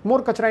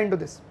 more kachra into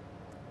this.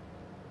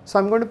 So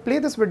I'm going to play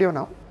this video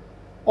now.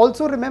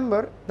 Also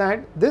remember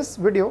that this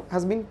video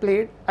has been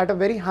played at a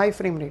very high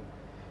frame rate,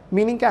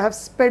 meaning I have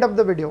sped up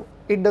the video.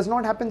 It does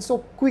not happen so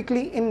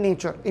quickly in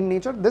nature. In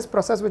nature, this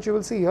process which you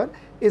will see here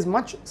is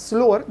much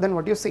slower than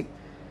what you see.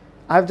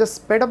 I have just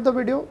sped up the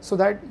video so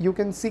that you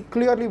can see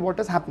clearly what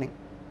is happening.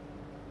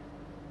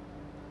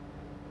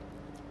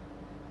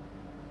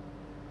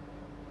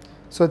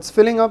 So it's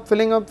filling up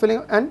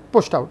and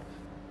pushed out.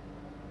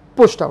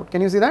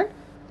 Can you see that?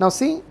 Now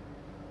see,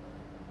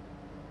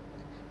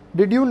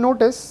 did you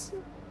notice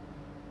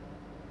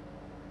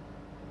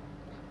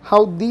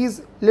how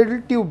these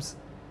little tubes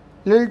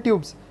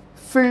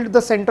filled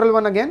the central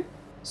one again,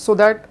 so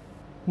that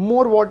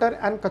more water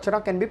and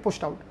kachara can be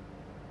pushed out?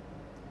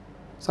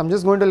 So I'm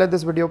just going to let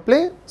this video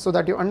play so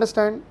that you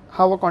understand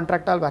how a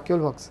contractile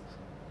vacuole works.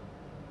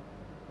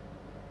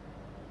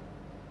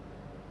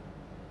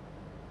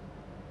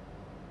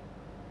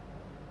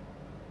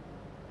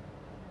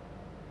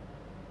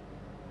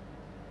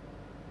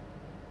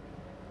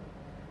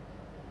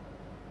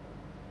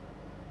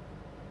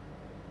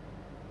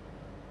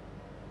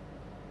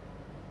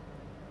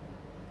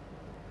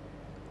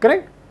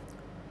 Correct?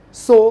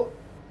 So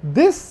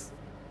this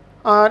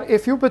are a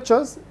few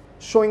pictures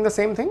showing the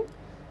same thing.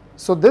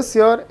 So this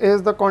here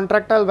is the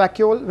contractile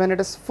vacuole when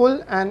it is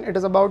full and it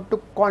is about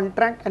to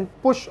contract and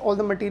push all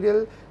the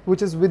material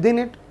which is within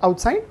it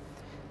outside,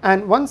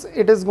 and once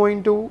it is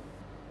going to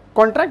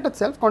contract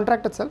itself,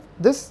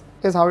 this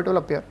is how it will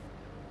appear.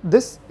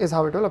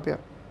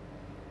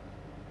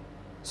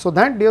 So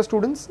that, dear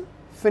students,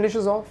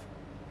 finishes off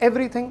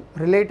everything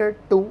related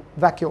to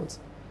vacuoles.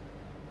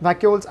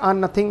 Vacuoles are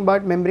nothing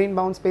but membrane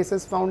bound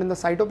spaces found in the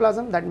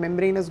cytoplasm. That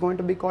membrane is going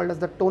to be called as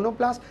the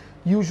tonoplast,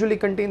 usually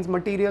contains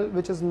material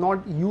which is not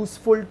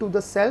useful to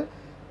the cell,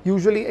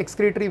 usually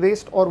excretory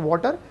waste or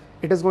water.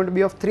 It is going to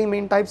be of three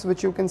main types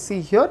which you can see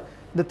here.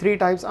 The three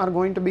types are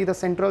going to be the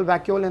central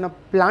vacuole in a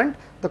plant,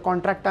 the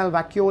contractile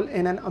vacuole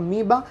in an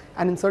amoeba,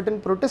 and in certain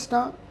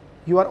protista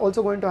you are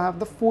also going to have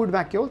the food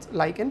vacuoles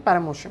like in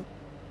paramecium.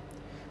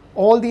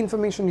 All the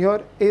information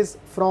here is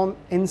from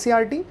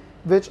NCERT,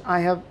 which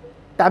I have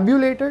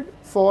tabulated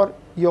for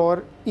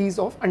your ease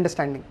of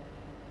understanding.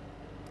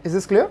 Is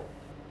this clear?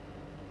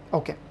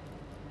 Okay.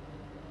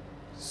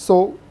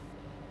 So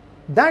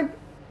that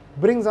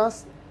brings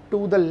us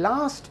to the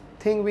last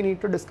thing we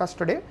need to discuss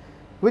today,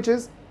 which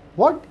is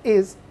what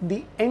is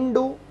the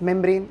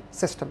endomembrane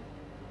system.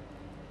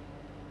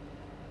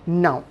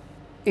 Now,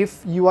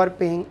 if you are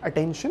paying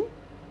attention,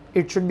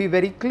 it should be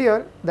very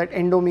clear that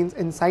endo means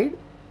inside.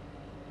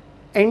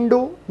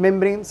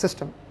 Endomembrane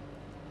system,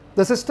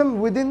 the system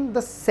within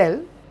the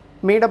cell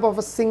made up of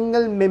a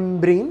single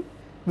membrane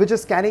which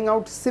is carrying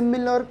out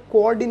similar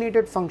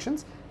coordinated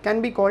functions,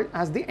 can be called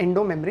as the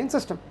endomembrane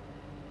system.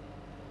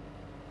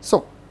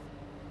 So,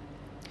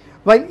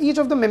 while each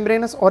of the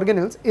membranous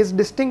organelles is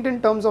distinct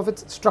in terms of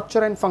its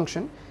structure and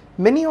function,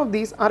 many of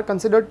these are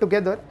considered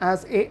together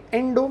as a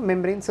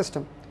endomembrane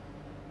system.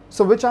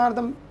 So which are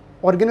the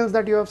organelles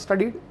that you have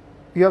studied?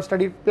 You have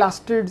studied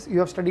plastids, you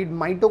have studied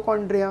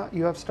mitochondria,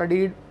 you have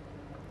studied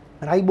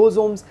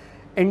ribosomes,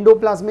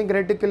 endoplasmic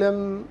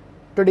reticulum.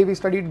 Today we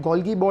studied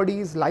Golgi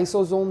bodies,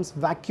 lysosomes,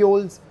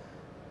 vacuoles.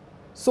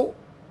 So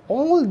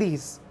all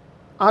these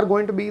are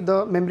going to be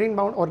the membrane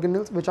bound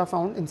organelles which are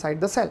found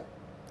inside the cell.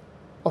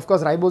 Of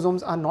course,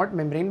 ribosomes are not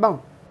membrane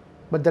bound,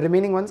 but the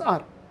remaining ones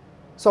are.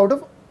 So out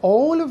of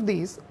all of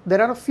these,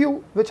 there are a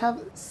few which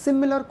have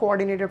similar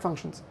coordinated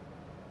functions.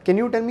 Can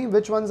you tell me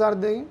which ones are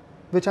they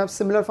which have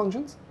similar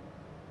functions?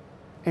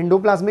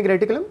 Endoplasmic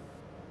reticulum,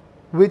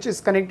 which is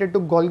connected to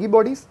Golgi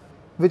bodies,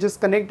 which is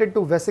connected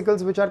to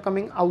vesicles which are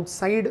coming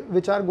outside,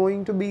 which are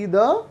going to be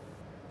the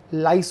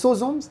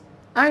lysosomes,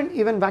 and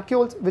even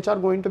vacuoles, which are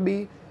going to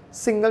be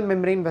single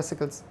membrane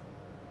vesicles.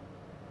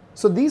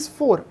 So these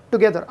four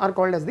together are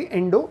called as the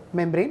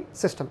endomembrane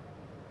system.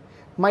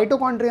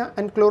 Mitochondria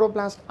and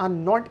chloroplast are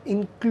not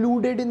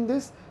included in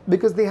this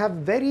because they have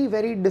very,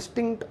 very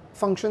distinct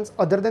functions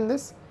other than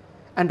this,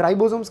 and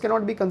ribosomes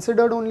cannot be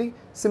considered only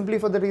simply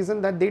for the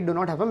reason that they do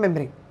not have a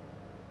membrane.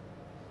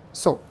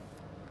 So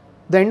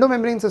the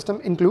endomembrane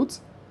system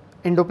includes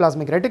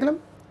endoplasmic reticulum,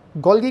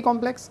 Golgi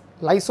complex,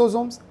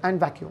 lysosomes, and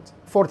vacuoles.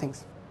 Four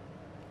things.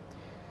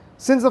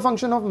 Since the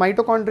function of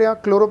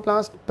mitochondria,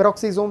 chloroplast,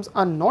 peroxisomes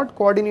are not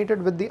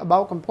coordinated with the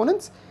above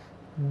components,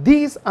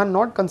 these are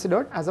not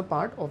considered as a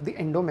part of the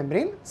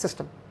endomembrane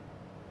system.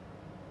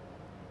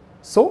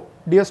 So,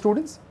 dear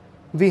students,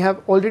 we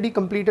have already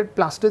completed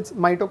plastids,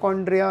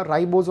 mitochondria,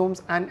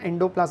 ribosomes, and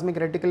endoplasmic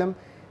reticulum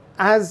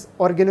as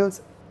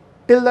organelles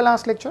till the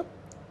last lecture.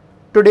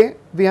 Today,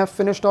 we have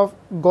finished off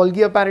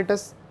Golgi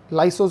apparatus,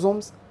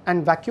 lysosomes,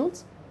 and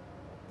vacuoles.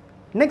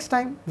 Next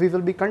time, we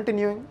will be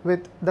continuing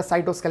with the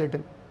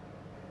cytoskeleton.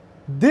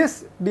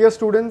 This, dear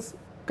students,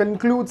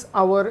 concludes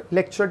our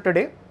lecture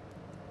today.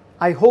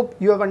 I hope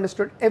you have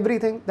understood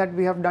everything that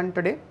we have done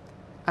today,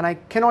 and I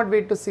cannot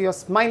wait to see your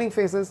smiling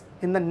faces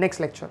in the next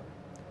lecture.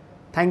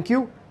 Thank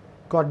you.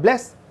 God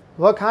bless.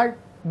 Work hard.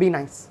 Be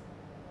nice.